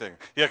everything.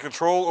 He had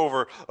control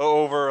over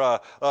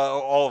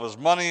all of his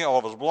money, all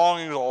of his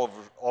belongings, all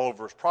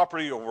over his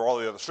property, over all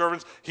the other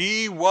servants.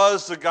 He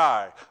was the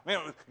guy.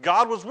 Man,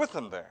 God was with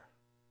him there.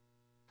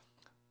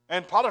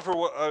 And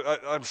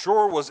Potiphar, I'm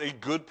sure, was a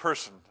good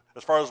person,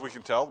 as far as we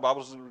can tell. The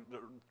Bible doesn't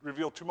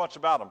reveal too much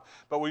about him.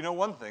 But we know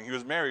one thing. He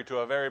was married to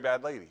a very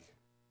bad lady.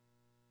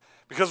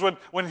 Because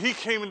when he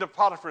came into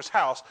Potiphar's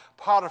house,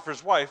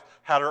 Potiphar's wife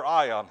had her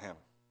eye on him.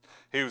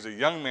 He was a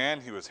young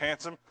man. He was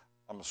handsome,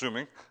 I'm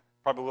assuming.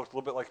 Probably looked a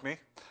little bit like me.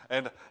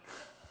 And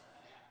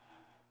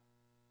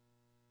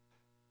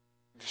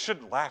you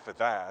shouldn't laugh at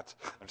that.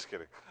 I'm just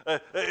kidding.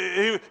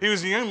 He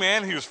was a young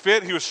man. He was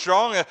fit. He was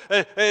strong.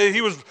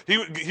 He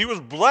was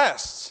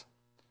blessed.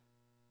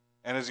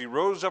 And as he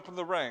rose up in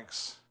the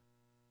ranks,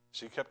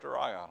 she kept her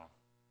eye on him.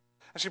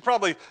 And she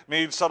probably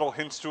made subtle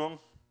hints to him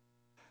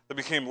that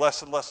became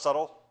less and less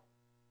subtle.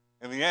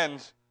 In the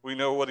end, we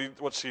know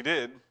what she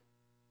did.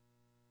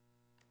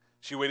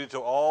 She waited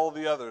till all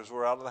the others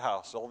were out of the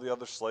house, all the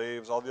other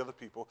slaves, all the other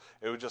people.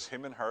 It was just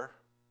him and her.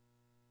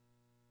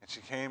 And she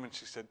came and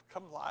she said,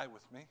 "Come lie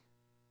with me."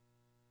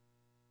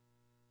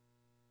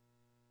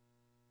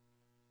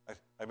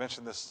 I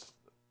mentioned this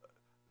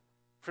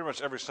pretty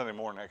much every Sunday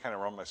morning. I kind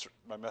of run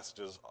my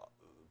messages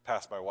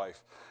past my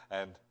wife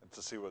and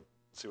to see what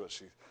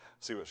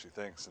she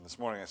thinks. And this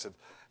morning I said,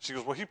 she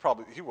goes, "Well,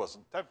 he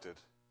wasn't tempted."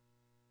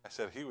 I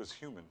said, "He was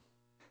human.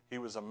 He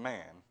was a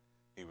man.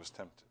 He was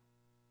tempted.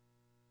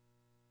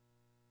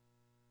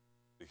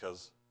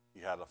 Because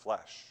he had a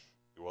flesh.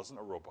 He wasn't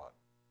a robot."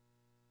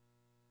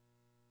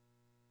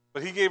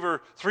 But he gave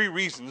her 3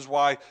 reasons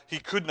why he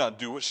could not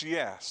do what she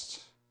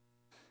asked.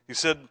 He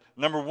said,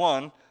 number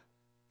 1,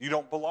 "You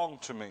don't belong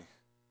to me."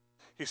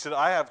 He said,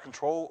 "I have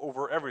control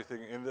over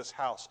everything in this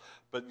house,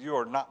 but you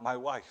are not my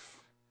wife.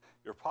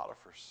 You're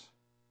Potiphar's."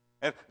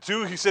 And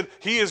 2, he said,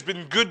 "He has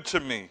been good to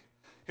me.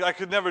 I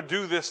could never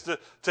do this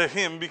to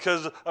him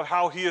because of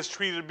how he has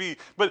treated me."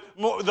 But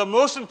the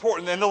most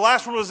important, and the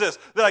last one was this,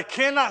 that I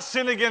cannot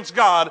sin against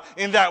God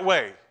in that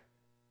way.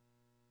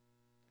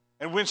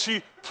 And when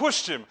she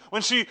pushed him,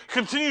 when she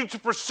continued to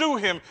pursue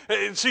him,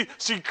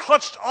 she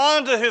clutched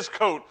onto his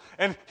coat.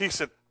 And he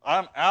said,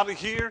 "I'm out of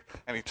here."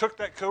 And he took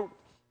that coat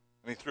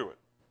and he threw it.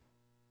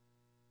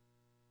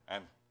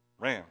 And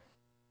ran.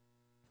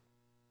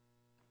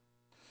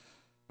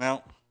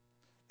 Now,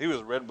 he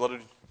was a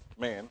red-blooded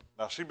man.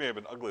 Now, she may have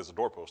been ugly as a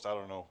doorpost. I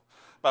don't know.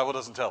 The Bible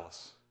doesn't tell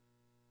us.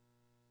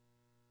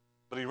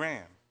 But he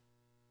ran.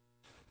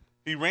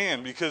 He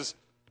ran because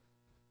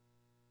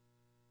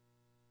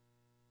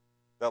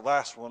that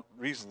last one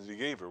reason that he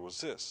gave her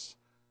was this: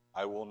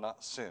 "I will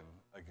not sin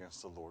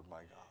against the Lord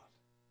my God."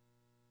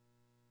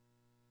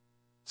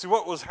 See,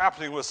 what was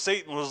happening was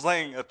Satan was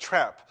laying a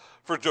trap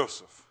for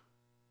Joseph.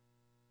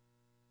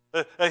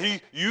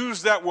 He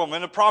used that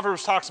woman. The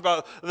Proverbs talks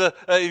about,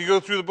 you go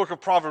through the book of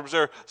Proverbs,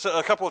 there are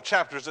a couple of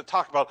chapters that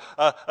talk about,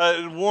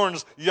 it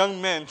warns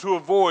young men to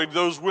avoid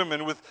those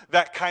women with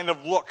that kind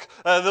of look.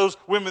 Those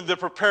women that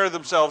prepare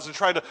themselves and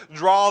try to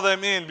draw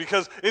them in,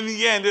 because in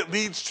the end it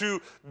leads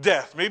to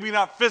death. Maybe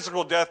not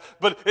physical death,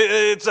 but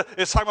it's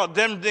talking about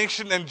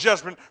damnation and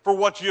judgment for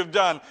what you have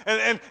done.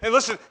 And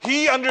listen,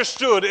 he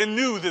understood and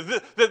knew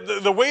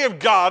that the way of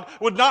God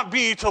would not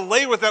be to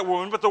lay with that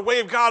woman, but the way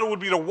of God would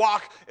be to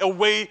walk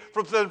away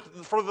from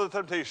the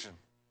temptation.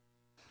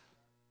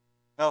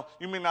 Now,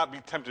 you may not be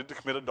tempted to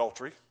commit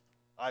adultery.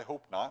 I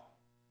hope not.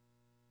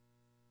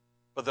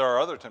 But there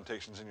are other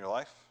temptations in your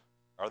life,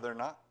 are there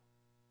not?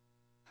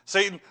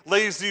 Satan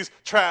lays these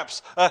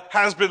traps,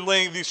 has been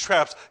laying these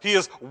traps. He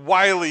is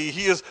wily.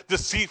 He is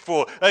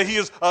deceitful. He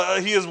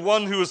is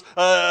one who is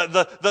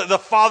the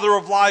father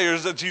of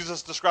liars, that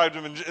Jesus described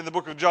him in the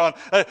book of John.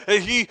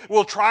 He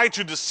will try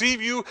to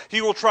deceive you.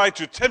 He will try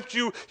to tempt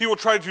you. He will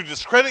try to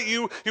discredit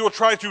you. He will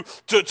try to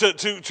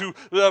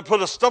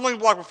put a stumbling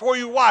block before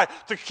you. Why?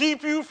 To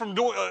keep you from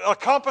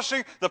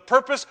accomplishing the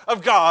purpose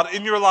of God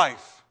in your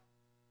life.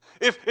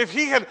 If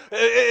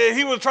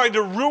he will try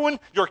to ruin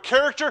your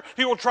character,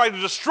 he will try to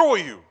destroy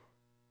you.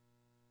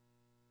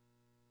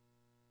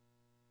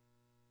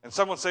 And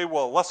some would say,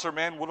 well, a lesser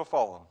man would have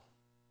fallen.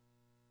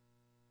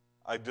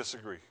 I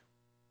disagree.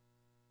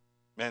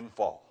 Men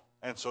fall.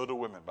 And so do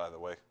women, by the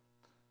way.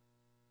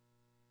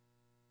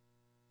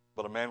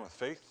 But a man with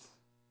faith,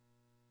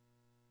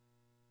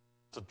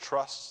 to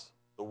trust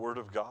the Word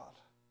of God,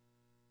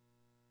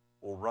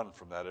 will run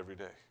from that every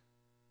day.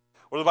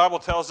 Where the Bible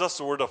tells us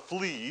that we're to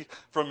flee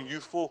from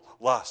youthful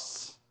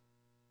lusts.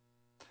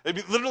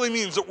 It literally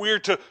means that we're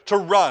to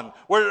run,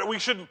 where we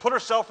shouldn't put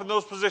ourselves in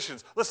those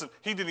positions. Listen,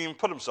 he didn't even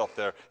put himself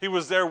there. He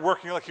was there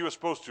working like he was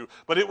supposed to,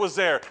 but it was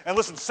there. And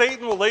listen,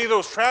 Satan will lay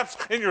those traps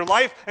in your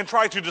life and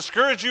try to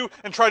discourage you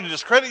and try to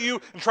discredit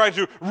you and try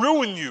to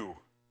ruin you.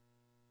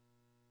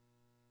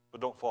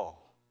 But don't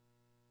fall.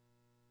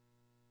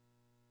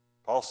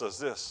 Paul says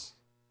this,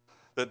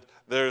 that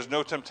there is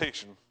no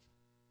temptation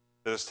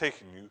that has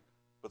taken you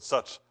but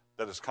such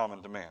that is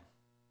common to man.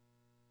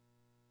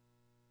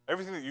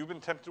 Everything that you've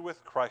been tempted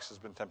with, Christ has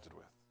been tempted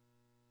with.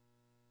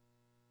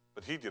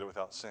 But he did it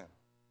without sin.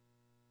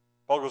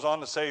 Paul goes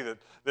on to say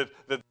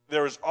that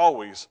there is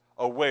always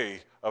a way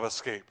of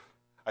escape.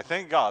 I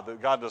thank God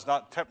that God does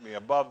not tempt me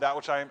above that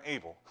which I am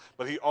able,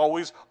 but he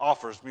always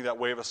offers me that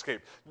way of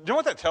escape. Do you know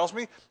what that tells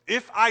me?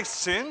 If I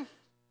sin,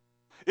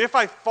 if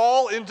I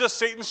fall into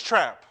Satan's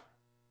trap,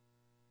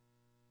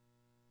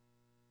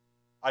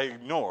 I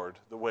ignored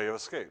the way of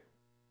escape.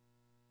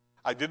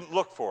 I didn't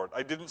look for it.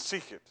 I didn't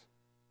seek it.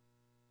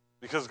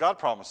 Because God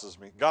promises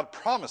me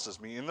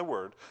in the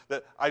Word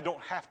that I don't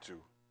have to.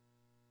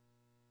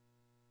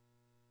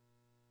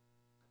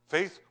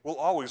 Faith will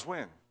always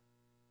win.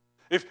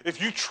 If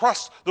you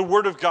trust the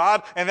Word of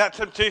God and that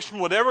temptation,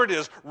 whatever it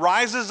is,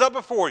 rises up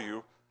before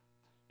you,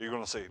 you're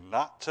going to say,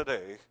 not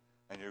today,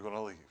 and you're going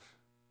to leave.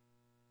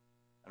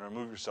 And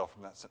remove yourself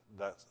from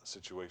that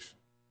situation.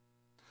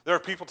 There are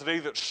people today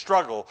that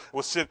struggle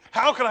with sin.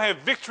 How can I have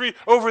victory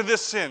over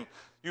this sin?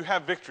 You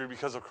have victory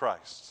because of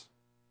Christ.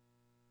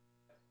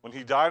 When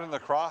he died on the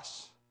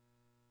cross,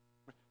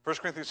 1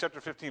 Corinthians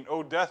chapter 15,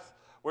 O death,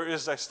 where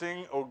is thy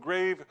sting? O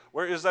grave,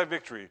 where is thy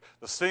victory?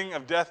 The sting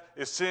of death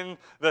is sin.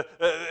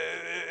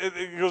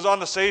 It goes on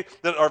to say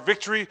that our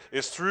victory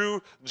is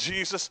through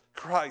Jesus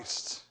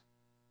Christ.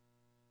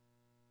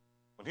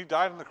 When he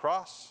died on the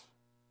cross,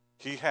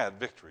 he had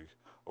victory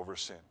over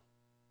sin.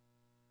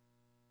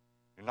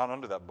 You're not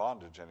under that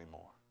bondage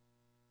anymore.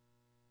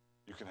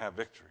 You can have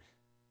victory.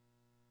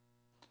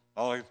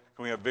 Not only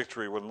can we have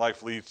victory when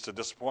life leads to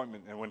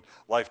disappointment and when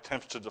life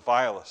tempts to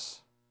defile us,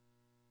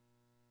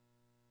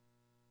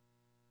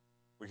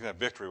 we can have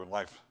victory when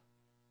life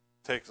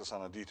takes us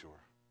on a detour.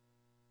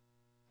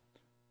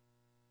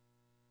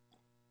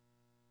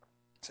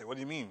 You say, what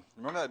do you mean?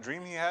 Remember that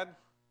dream he had?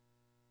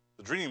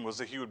 The dream was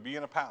that he would be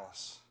in a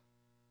palace.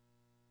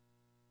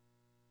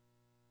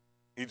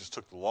 He just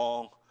took the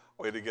long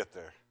way to get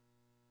there.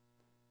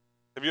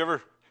 Have you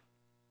ever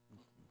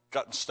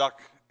gotten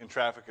stuck in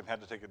traffic and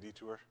had to take a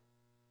detour?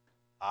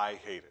 I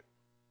hate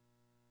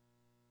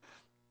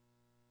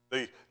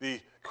it. The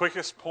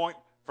quickest way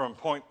from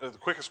point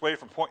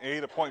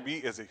A to point B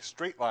is a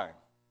straight line.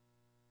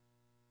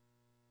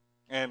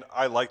 And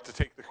I like to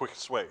take the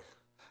quickest way.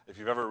 If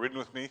you've ever ridden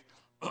with me,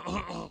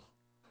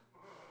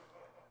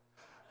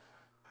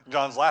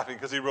 John's laughing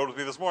because he rode with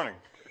me this morning.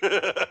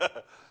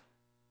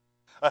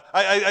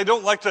 I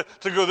don't like to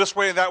go this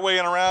way and that way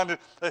and around.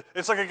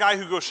 It's like a guy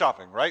who goes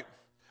shopping, right?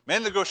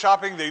 Men that go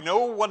shopping, they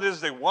know what it is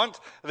they want.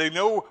 They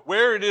know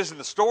where it is in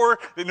the store.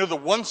 They know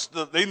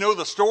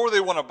the store they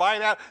want to buy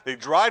it at. They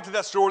drive to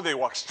that store. They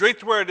walk straight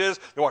to where it is.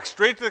 They walk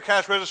straight to the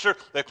cash register.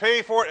 They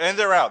pay for it, and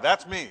they're out.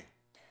 That's me.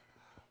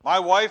 My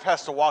wife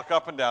has to walk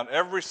up and down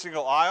every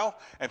single aisle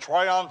and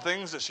try on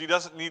things that she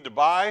doesn't need to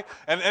buy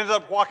and ends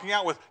up walking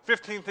out with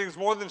 15 things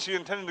more than she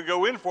intended to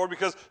go in for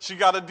because she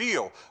got a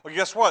deal. Well,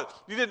 guess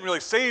what? You didn't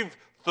really save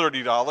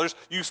 $30.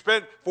 You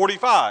spent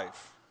 $45.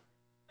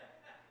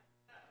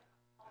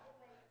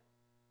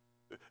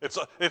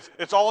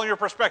 It's all in your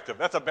perspective.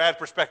 That's a bad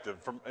perspective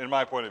in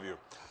my point of view.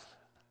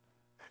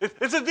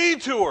 It's a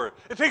detour.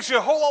 It takes you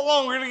a whole lot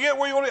longer to get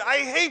where you want to. I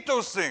hate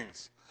those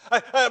things.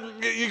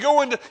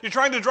 You're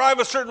trying to drive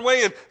a certain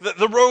way and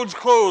the road's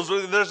closed, or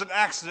there's an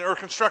accident or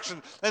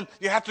construction, and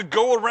you have to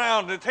go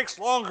around, and it takes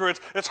longer.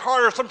 It's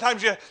harder.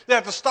 Sometimes you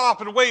have to stop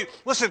and wait.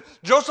 Listen,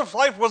 Joseph's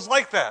life was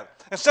like that.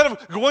 Instead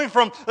of going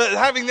from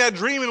having that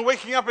dream and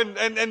waking up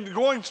and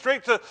going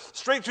straight to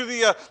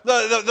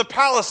the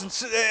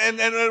palace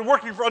and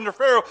working under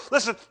Pharaoh,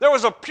 listen, there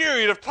was a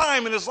period of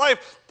time in his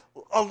life,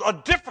 a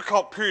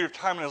difficult period of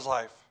time in his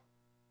life,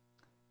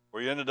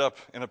 where he ended up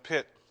in a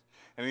pit,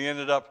 and he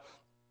ended up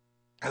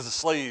as a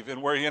slave,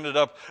 and where he ended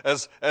up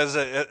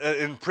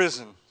in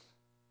prison.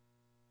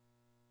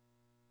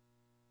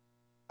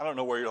 I don't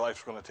know where your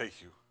life's going to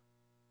take you.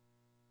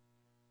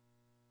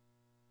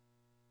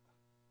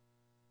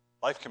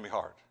 Life can be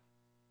hard.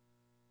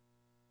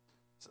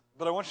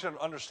 But I want you to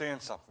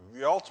understand something.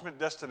 The ultimate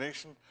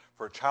destination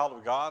for a child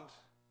of God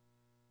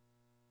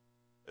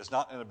is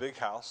not in a big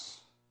house,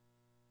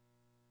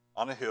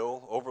 on a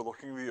hill,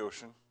 overlooking the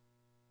ocean,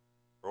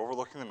 or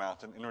overlooking the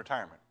mountain in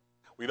retirement.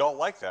 We'd all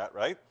like that,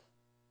 right?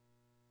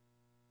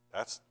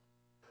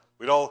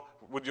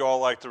 Would you all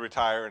like to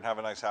retire and have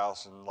a nice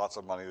house and lots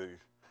of money? Of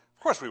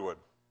course we would.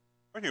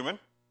 We're human.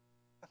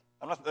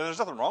 There's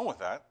nothing wrong with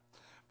that.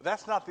 But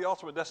that's not the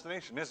ultimate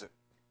destination, is it?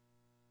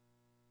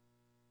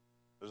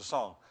 There's a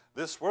song.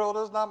 This world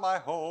is not my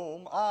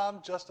home,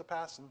 I'm just a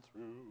passing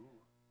through.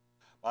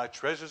 My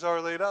treasures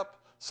are laid up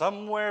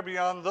somewhere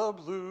beyond the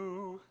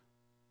blue.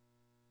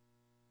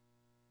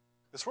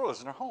 This world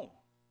isn't our home.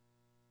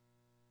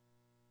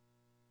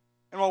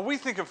 And while we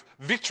think of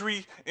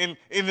victory in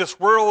this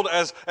world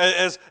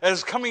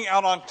as coming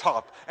out on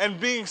top and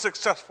being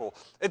successful,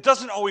 it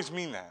doesn't always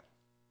mean that.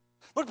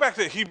 Look back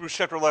to Hebrews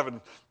chapter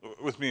 11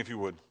 with me, if you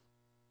would.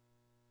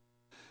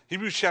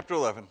 Hebrews chapter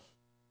 11.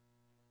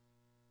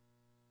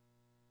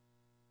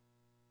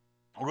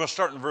 We're going to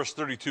start in verse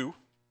 32.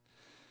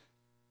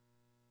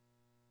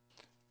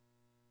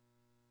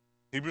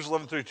 Hebrews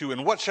 11:32.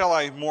 And what shall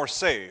I more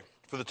say?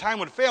 For the time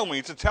would fail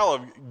me to tell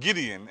of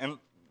Gideon and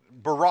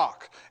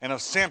Barak, and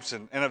of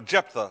Samson, and of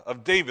Jephthah,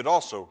 of David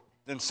also,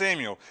 and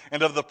Samuel,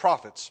 and of the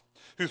prophets,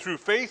 who through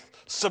faith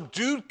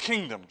subdued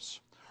kingdoms,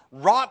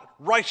 wrought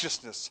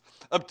righteousness,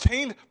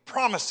 obtained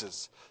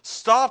promises,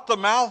 stopped the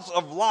mouths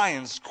of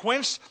lions,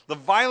 quenched the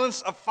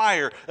violence of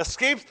fire,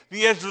 escaped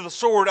the edge of the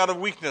sword out of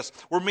weakness,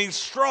 were made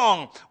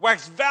strong,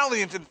 waxed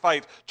valiant in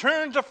fight,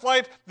 turned to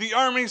flight the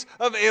armies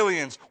of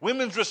aliens.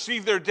 Women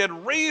received their dead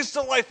raised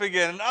to life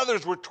again, and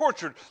others were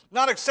tortured,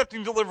 not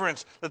accepting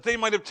deliverance, that they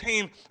might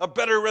obtain a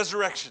better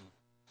resurrection.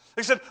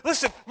 They said,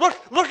 listen, look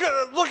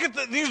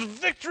at these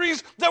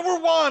victories that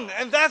were won,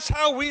 and that's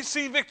how we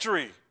see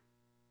victory.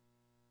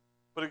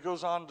 But it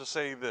goes on to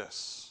say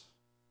this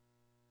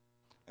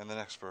in the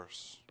next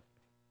verse.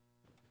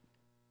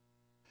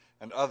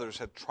 And others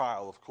had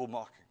trial of cruel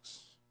mockings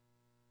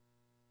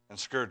and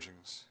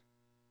scourgings,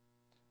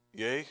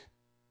 yea,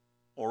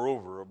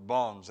 moreover, of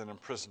bonds and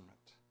imprisonment.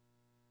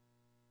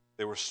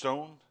 They were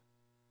stoned,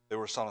 they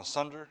were sawn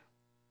asunder,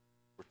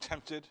 were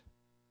tempted,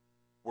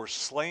 were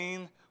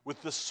slain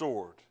with the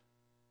sword.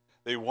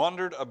 They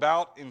wandered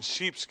about in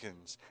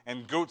sheepskins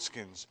and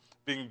goatskins,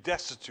 being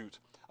destitute,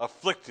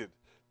 afflicted,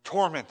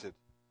 tormented,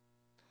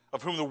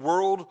 of whom the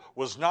world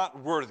was not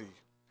worthy.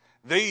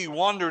 They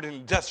wandered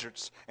in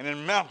deserts and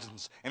in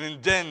mountains and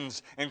in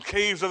dens and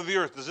caves of the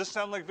earth. Does this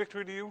sound like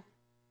victory to you?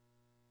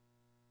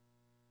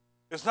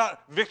 It's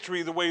not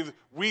victory the way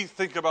we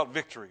think about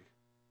victory.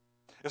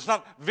 It's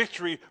not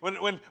victory when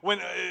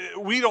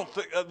we don't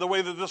think the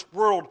way that this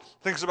world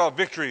thinks about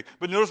victory.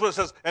 But notice what it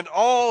says, and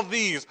all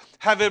these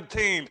have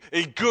obtained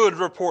a good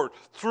report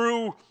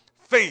through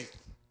faith,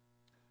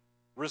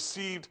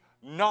 received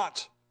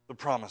not the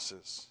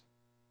promises.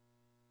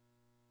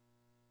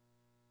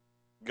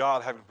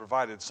 God having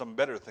provided some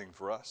better thing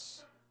for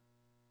us,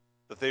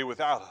 that they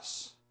without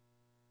us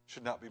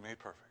should not be made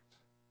perfect.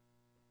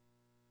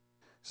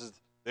 He says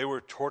they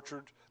were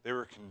tortured, they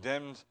were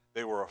condemned,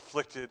 they were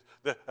afflicted,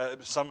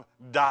 some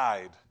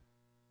died,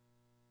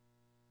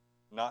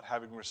 not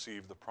having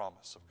received the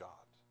promise of God.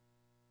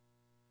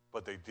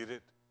 But they did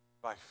it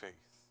by faith.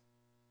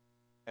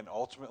 And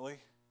ultimately,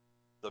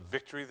 the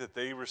victory that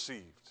they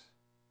received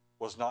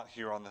was not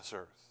here on this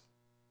earth.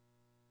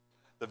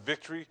 The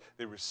victory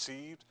they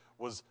received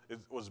was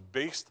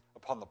based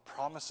upon the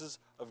promises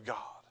of God.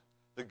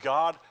 The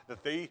God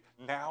that they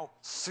now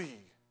see.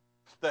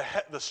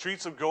 The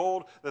streets of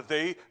gold that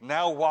they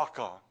now walk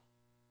on.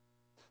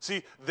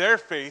 See, their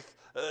faith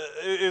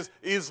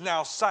is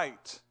now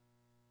sight.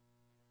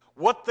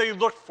 What they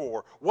looked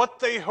for, what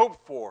they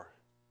hoped for,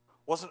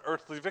 wasn't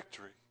earthly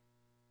victory.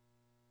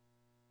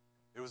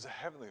 It was a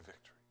heavenly victory.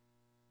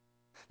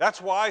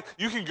 That's why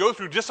you can go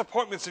through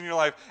disappointments in your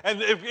life,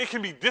 and it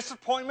can be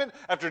disappointment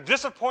after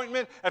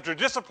disappointment after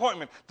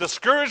disappointment,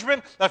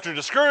 discouragement after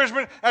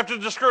discouragement after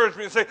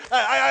discouragement, and say,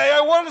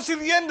 I want to see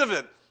the end of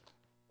it.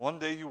 One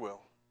day you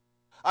will.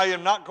 I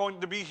am not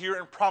going to be here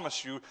and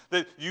promise you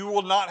that you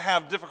will not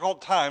have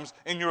difficult times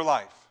in your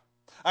life.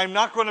 I'm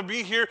not going to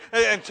be here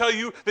and tell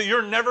you that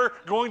you're never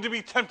going to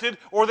be tempted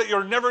or that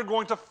you're never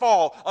going to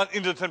fall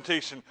into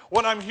temptation.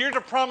 What I'm here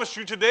to promise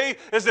you today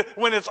is that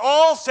when it's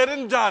all said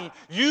and done,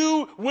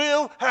 you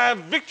will have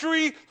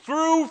victory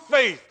through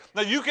faith.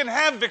 Now, you can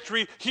have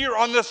victory here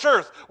on this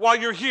earth while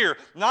you're here,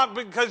 not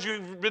because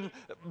you've been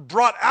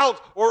brought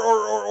out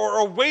or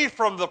away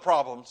from the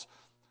problems,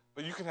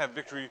 but you can have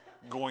victory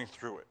going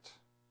through it.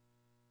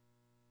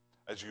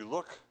 As you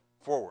look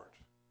forward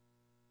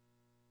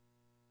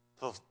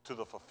to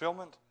the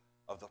fulfillment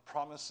of the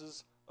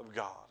promises of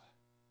God.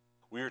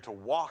 We are to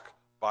walk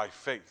by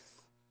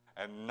faith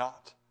and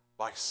not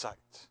by sight.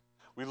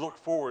 We look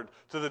forward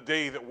to the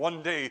day that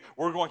one day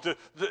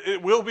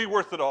it will be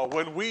worth it all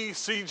when we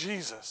see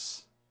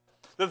Jesus.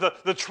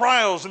 The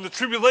trials and the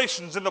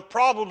tribulations and the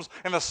problems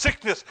and the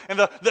sickness and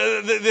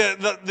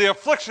the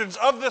afflictions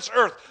of this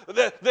earth,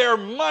 they're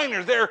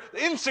minor, they're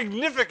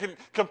insignificant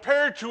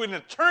compared to an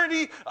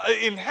eternity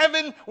in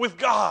heaven with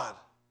God.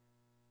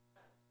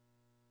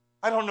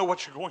 I don't know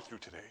what you're going through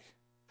today.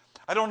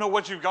 I don't know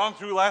what you've gone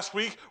through last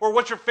week or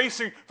what you're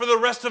facing for the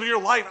rest of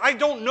your life. I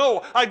don't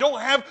know. I don't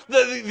have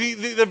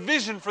the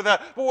vision for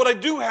that. But what I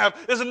do have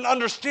is an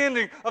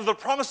understanding of the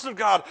promises of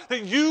God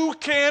that you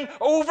can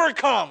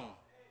overcome.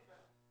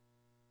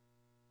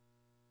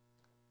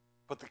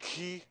 But the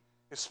key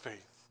is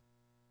faith.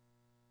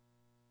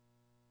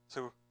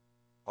 So,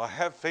 well, I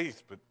have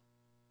faith, but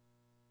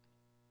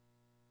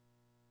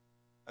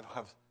I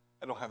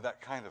don't have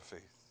that kind of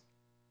faith.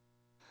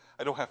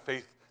 I don't have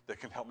faith that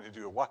can help me to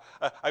do it. Why?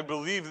 I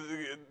believe,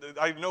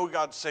 I know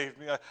God saved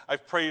me.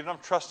 I've prayed and I'm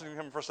trusting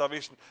Him for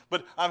salvation.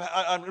 But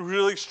I'm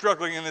really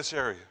struggling in this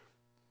area.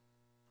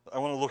 I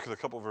want to look at a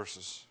couple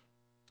verses.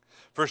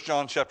 1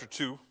 John chapter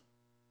 2.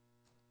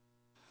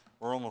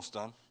 We're almost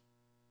done.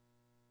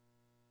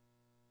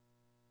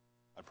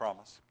 I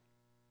promise.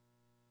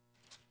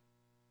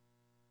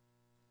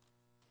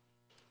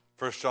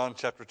 1 John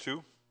chapter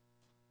 2.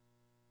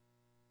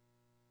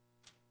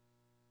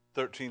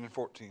 13 and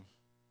 14.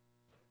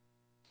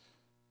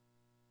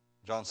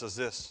 John says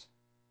this,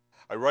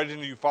 I write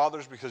unto you,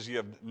 fathers, because ye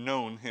have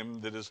known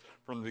him that is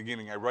from the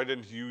beginning. I write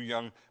unto you,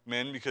 young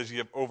men, because ye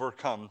have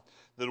overcome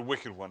the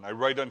wicked one. I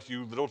write unto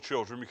you, little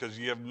children, because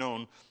ye have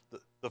known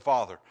the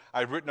Father. I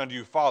have written unto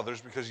you,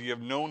 fathers, because ye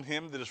have known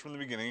him that is from the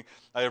beginning.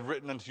 I have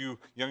written unto you,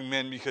 young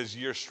men, because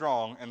ye are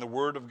strong, and the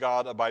word of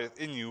God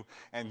abideth in you,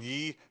 and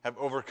ye have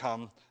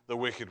overcome the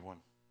wicked one.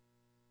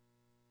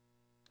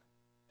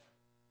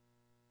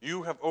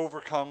 You have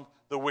overcome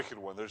the wicked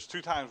one. There's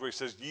two times where he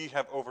says, ye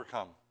have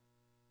overcome.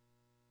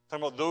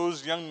 Talking about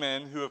those young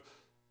men who have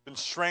been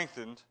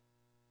strengthened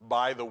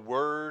by the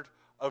Word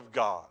of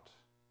God.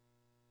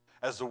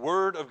 As the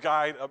Word of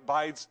God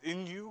abides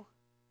in you,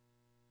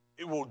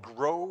 it will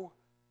grow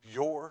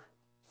your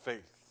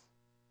faith.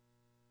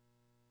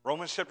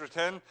 Romans chapter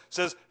 10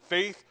 says,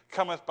 faith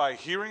cometh by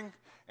hearing,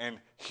 and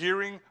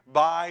hearing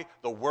by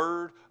the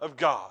Word of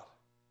God.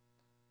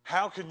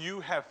 How can you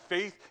have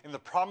faith in the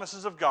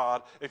promises of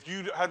God if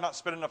you have not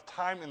spent enough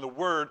time in the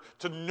Word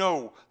to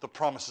know the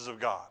promises of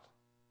God?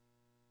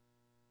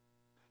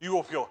 You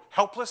will feel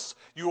helpless.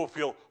 You will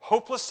feel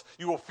hopeless.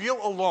 You will feel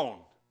alone.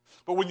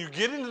 But when you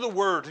get into the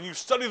Word and you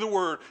study the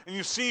Word and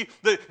you see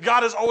that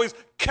God has always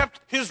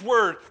kept His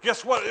Word,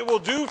 guess what it will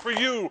do for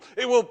you?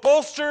 It will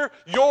bolster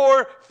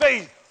your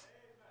faith.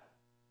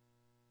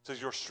 It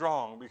says you're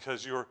strong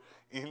because you're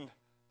in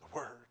the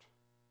Word.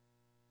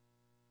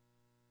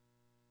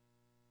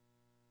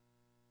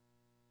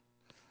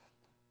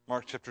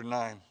 Mark chapter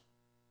 9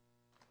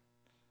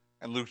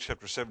 and Luke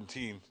chapter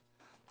 17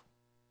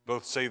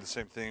 both say the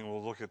same thing.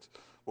 We'll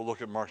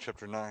look at Mark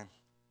chapter 9.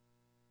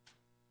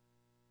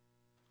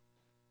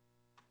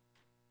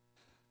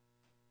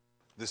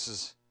 This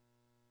is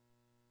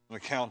an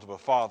account of a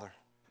father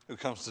who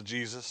comes to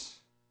Jesus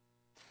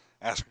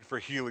asking for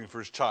healing for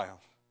his child.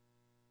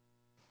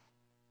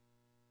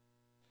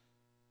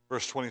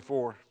 Verse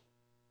 24.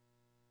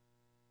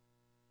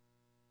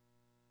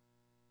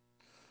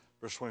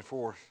 Verse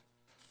 24,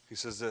 he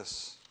says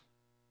this.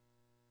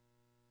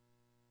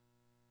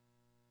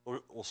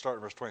 We'll start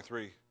in verse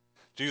 23.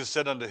 Jesus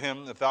said unto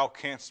him, if thou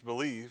canst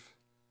believe,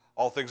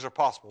 all things are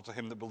possible to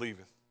him that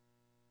believeth.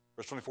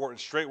 Verse 24, and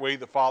straightway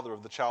the father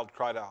of the child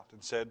cried out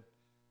and said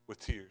with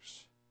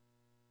tears,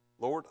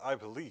 Lord, I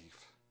believe.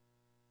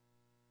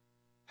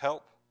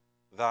 Help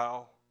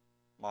thou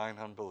mine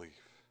unbelief.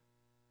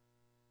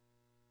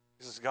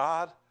 He says,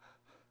 God,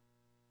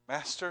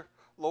 Master,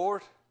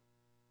 Lord,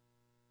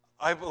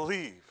 I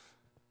believe.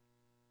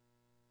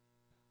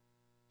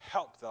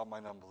 Help thou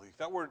mine unbelief.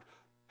 That word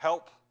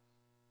help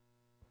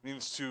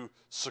means to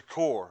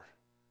succor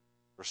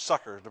or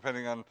succor,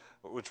 depending on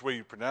which way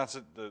you pronounce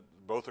it.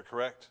 Both are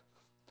correct.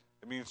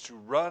 It means to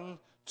run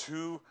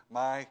to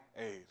my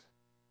aid.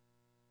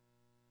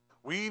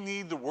 We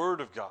need the Word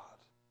of God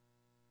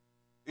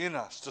in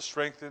us to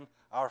strengthen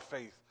our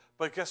faith.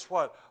 But guess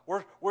what?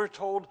 We're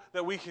told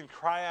that we can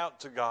cry out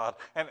to God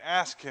and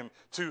ask Him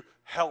to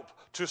help,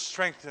 to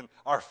strengthen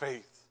our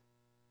faith.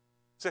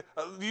 Say,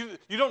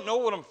 you don't know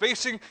what I'm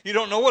facing. You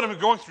don't know what I'm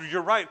going through.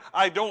 You're right.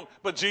 I don't,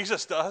 but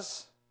Jesus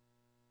does.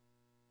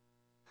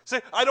 Say,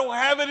 I don't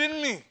have it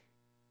in me.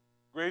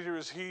 Greater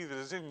is He that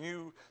is in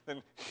you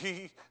than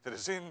he that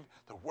is in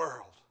the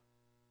world.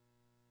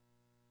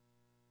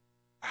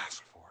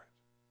 Ask for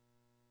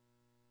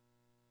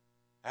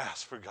it.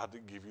 Ask for God to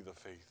give you the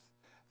faith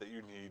that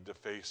you need to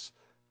face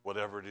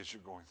whatever it is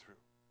you're going through.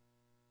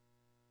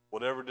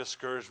 Whatever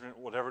discouragement,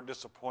 whatever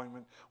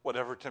disappointment,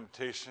 whatever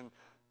temptation,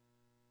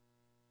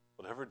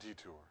 whatever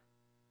detour.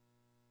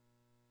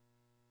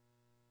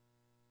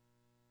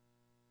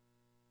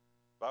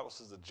 The Bible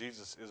says that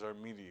Jesus is our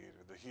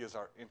mediator, that He is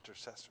our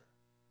intercessor,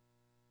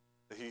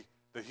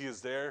 that he is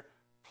there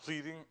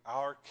pleading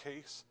our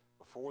case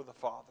before the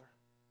Father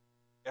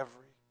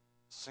every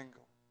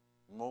single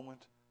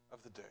moment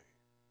of the day.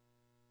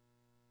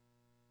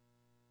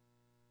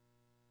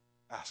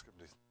 Ask Him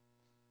to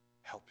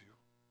help you.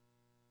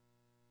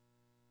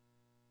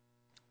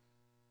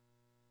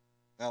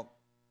 Now,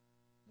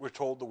 we're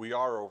told that we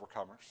are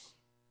overcomers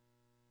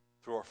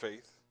through our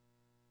faith.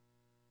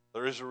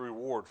 There is a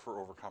reward for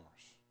overcomers.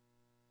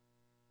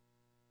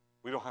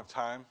 We don't have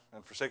time,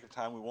 and for sake of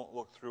time, we won't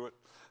look through it.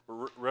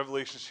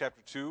 Revelation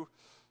chapter 2,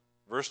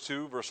 verse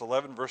 2, verse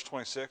 11, verse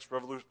 26,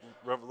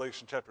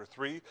 Revelation chapter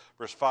 3,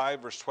 verse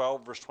 5, verse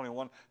 12, verse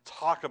 21,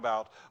 talk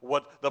about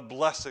what the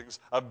blessings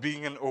of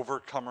being an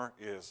overcomer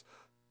is.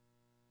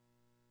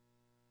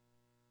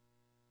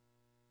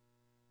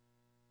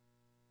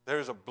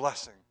 There's a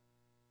blessing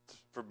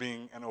for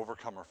being an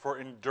overcomer, for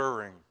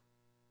enduring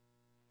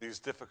these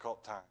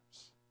difficult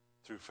times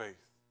through faith.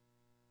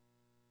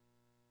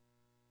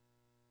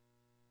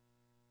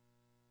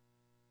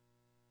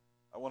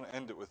 I want to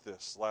end it with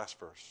this last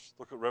verse.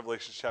 Look at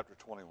Revelation chapter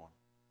 21.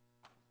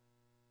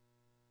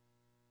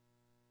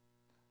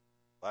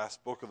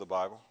 Last book of the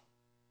Bible.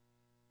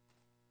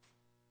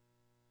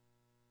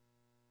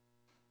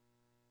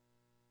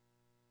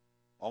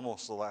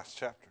 Almost the last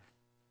chapter.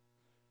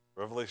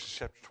 Revelation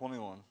chapter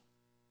 21.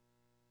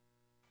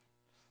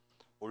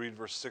 We'll read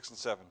verse 6 and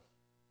 7.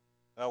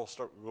 Now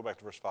we'll go back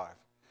to verse 5.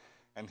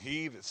 And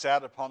he that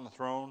sat upon the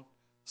throne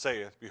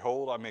saith,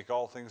 Behold, I make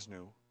all things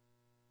new.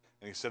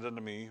 And he said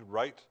unto me,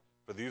 Write,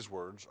 for these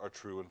words are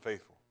true and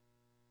faithful.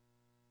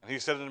 And he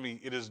said unto me,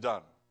 It is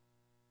done.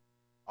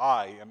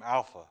 I am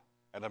Alpha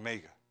and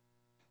Omega,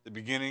 the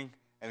beginning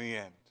and the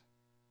end.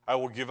 I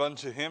will give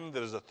unto him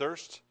that is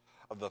athirst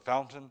of the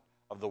fountain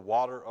of the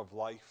water of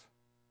life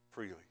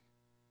freely.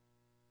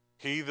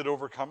 He that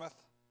overcometh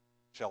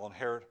shall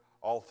inherit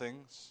all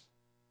things,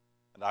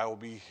 and I will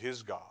be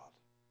his God,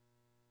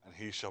 and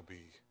he shall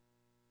be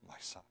my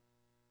son.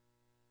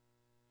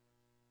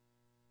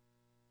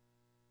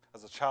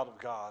 As a child of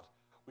God,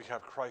 we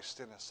have Christ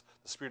in us,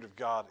 the Spirit of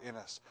God in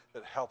us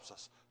that helps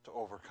us to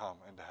overcome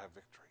and to have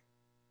victory.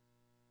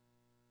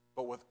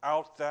 But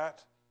without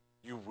that,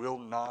 you will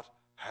not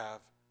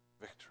have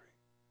victory.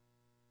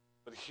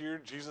 But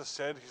here Jesus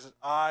said, He said,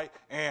 I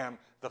am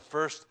the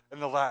first and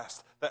the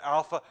last, the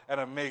Alpha and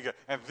Omega.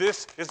 And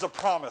this is a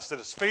promise that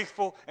is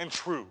faithful and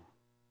true,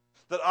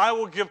 that I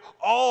will give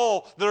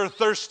all that are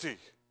thirsty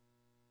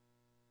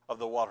of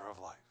the water of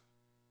life.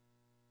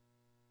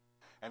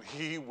 and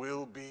he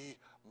will be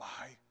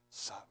my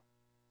son.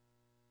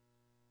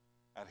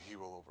 And he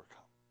will overcome.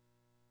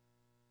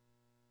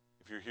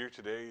 If you're here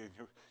today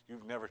and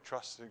you've never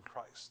trusted in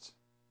Christ,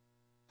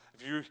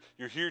 if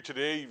you're here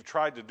today, you've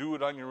tried to do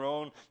it on your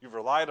own, you've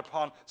relied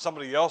upon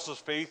somebody else's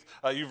faith,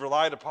 you've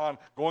relied upon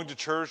going to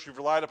church, you've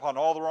relied upon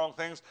all the wrong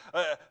things,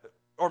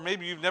 or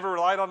maybe you've never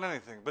relied on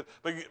anything,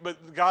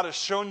 but God has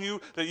shown you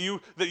that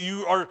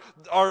you are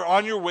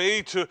on your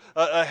way to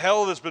a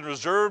hell that's been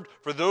reserved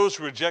for those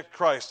who reject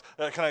Christ.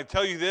 Can I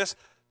tell you this?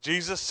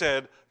 Jesus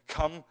said,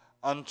 "Come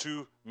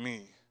unto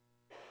me."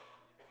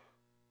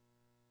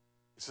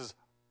 He says,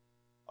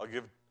 "I'll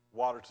give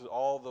water to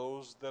all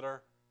those that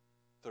are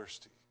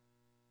thirsty."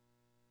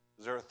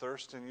 Is there a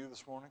thirst in you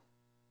this morning?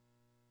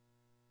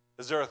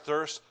 Is there a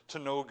thirst to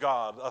know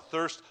God, a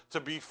thirst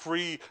to be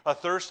free, a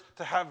thirst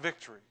to have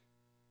victory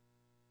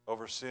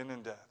over sin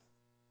and death?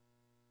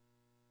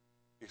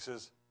 He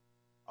says,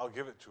 I'll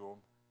give it to him.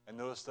 And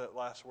notice that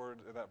last word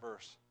in that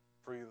verse,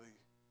 freely.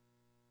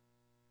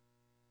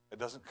 It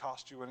doesn't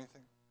cost you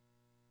anything.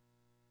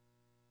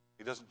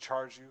 He doesn't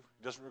charge you.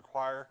 He doesn't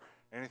require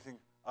anything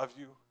of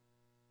you.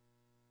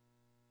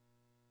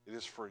 It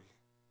is free.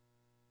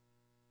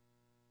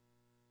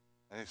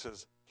 And he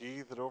says,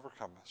 he that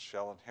overcometh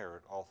shall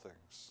inherit all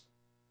things.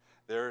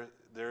 There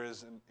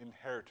is an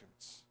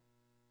inheritance.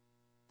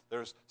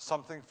 There's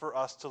something for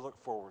us to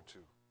look forward to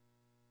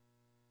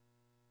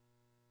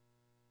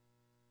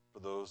for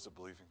those that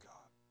believe in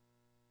God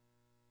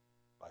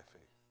by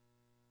faith.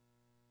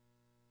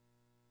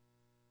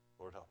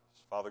 Lord, help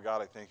us. Father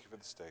God, I thank you for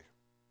this day.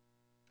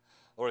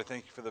 Lord, I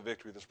thank you for the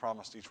victory that's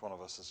promised each one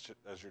of us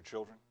as your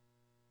children.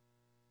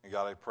 And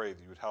God, I pray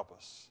that you would help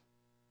us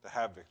to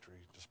have victory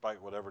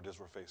despite whatever it is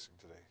we're facing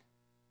today.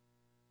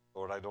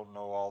 Lord, I don't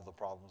know all the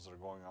problems that are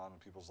going on in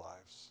people's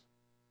lives.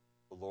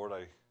 But Lord,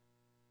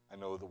 I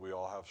know that we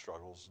all have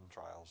struggles and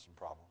trials and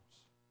problems.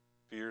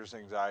 Fears,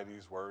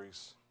 anxieties,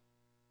 worries,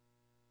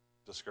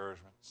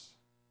 discouragements,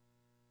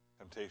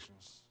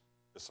 temptations,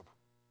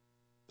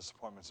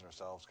 disappointments in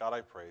ourselves. God,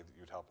 I pray that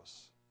you'd help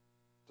us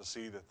to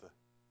see that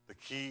the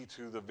key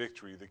to the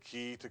victory, the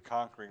key to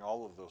conquering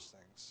all of those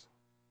things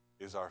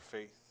is our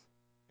faith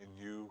in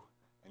you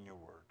and your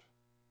word.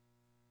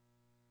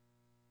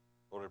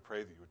 Lord, I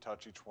pray that you would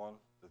touch each one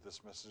that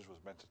this message was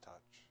meant to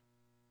touch.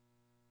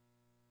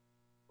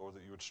 Lord,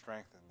 that you would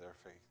strengthen their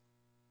faith.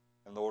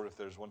 And Lord, if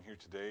there's one here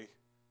today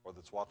or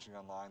that's watching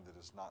online that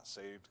is not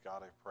saved,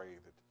 God, I pray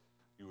that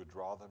you would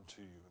draw them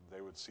to you and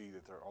they would see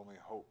that their only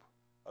hope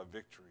of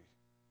victory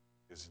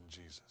is in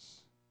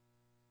Jesus.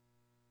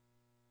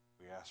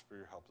 We ask for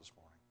your help this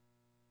morning.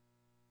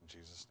 In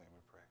Jesus' name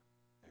we pray.